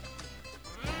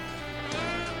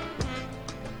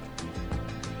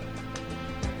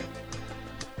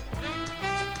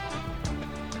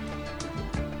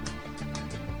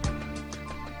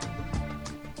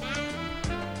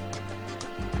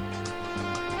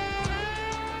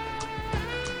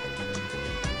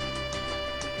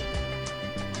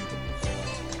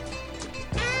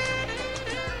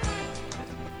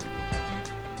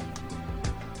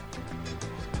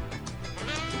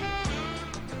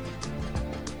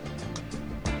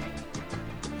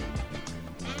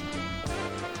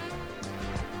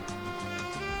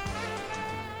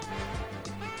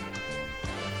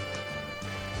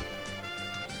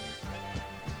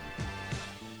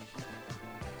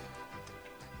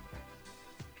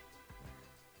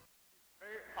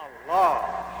 Allah,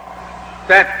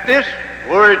 that this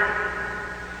word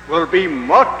will be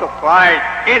multiplied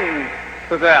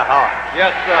into their hearts.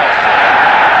 Yes, sir.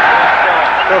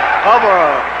 To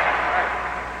cover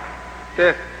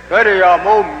the 30 or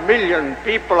more million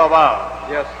people of ours.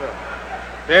 Yes, sir.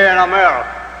 Here in America.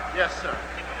 Yes, sir.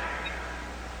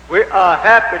 We are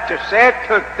happy to say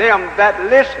to them that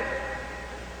listen,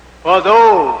 for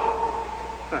those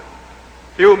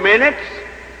few minutes,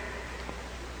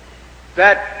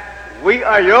 that we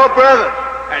are your brothers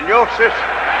and your sisters.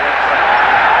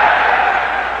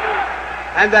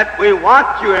 And that we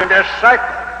want you in this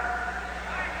cycle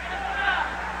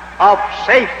of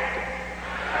safety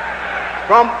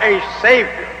from a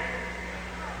Savior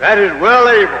that is well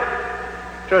able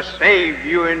to save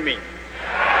you and me.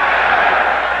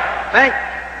 Thank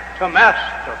to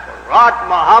Master Farad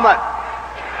Muhammad,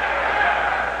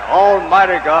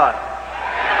 Almighty God,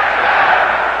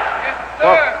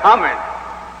 for coming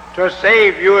to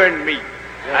save you and me.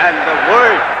 And the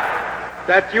word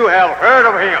that you have heard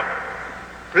of him,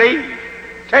 please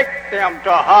take them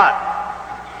to heart.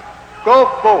 Go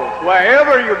forth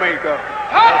wherever you may go.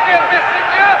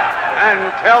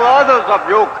 And tell others of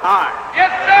your kind.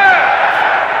 Yes, sir.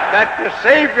 That the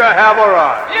Savior have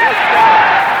arrived. Yes,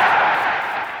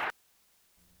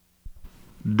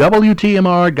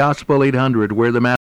 WTMR Gospel 800, where the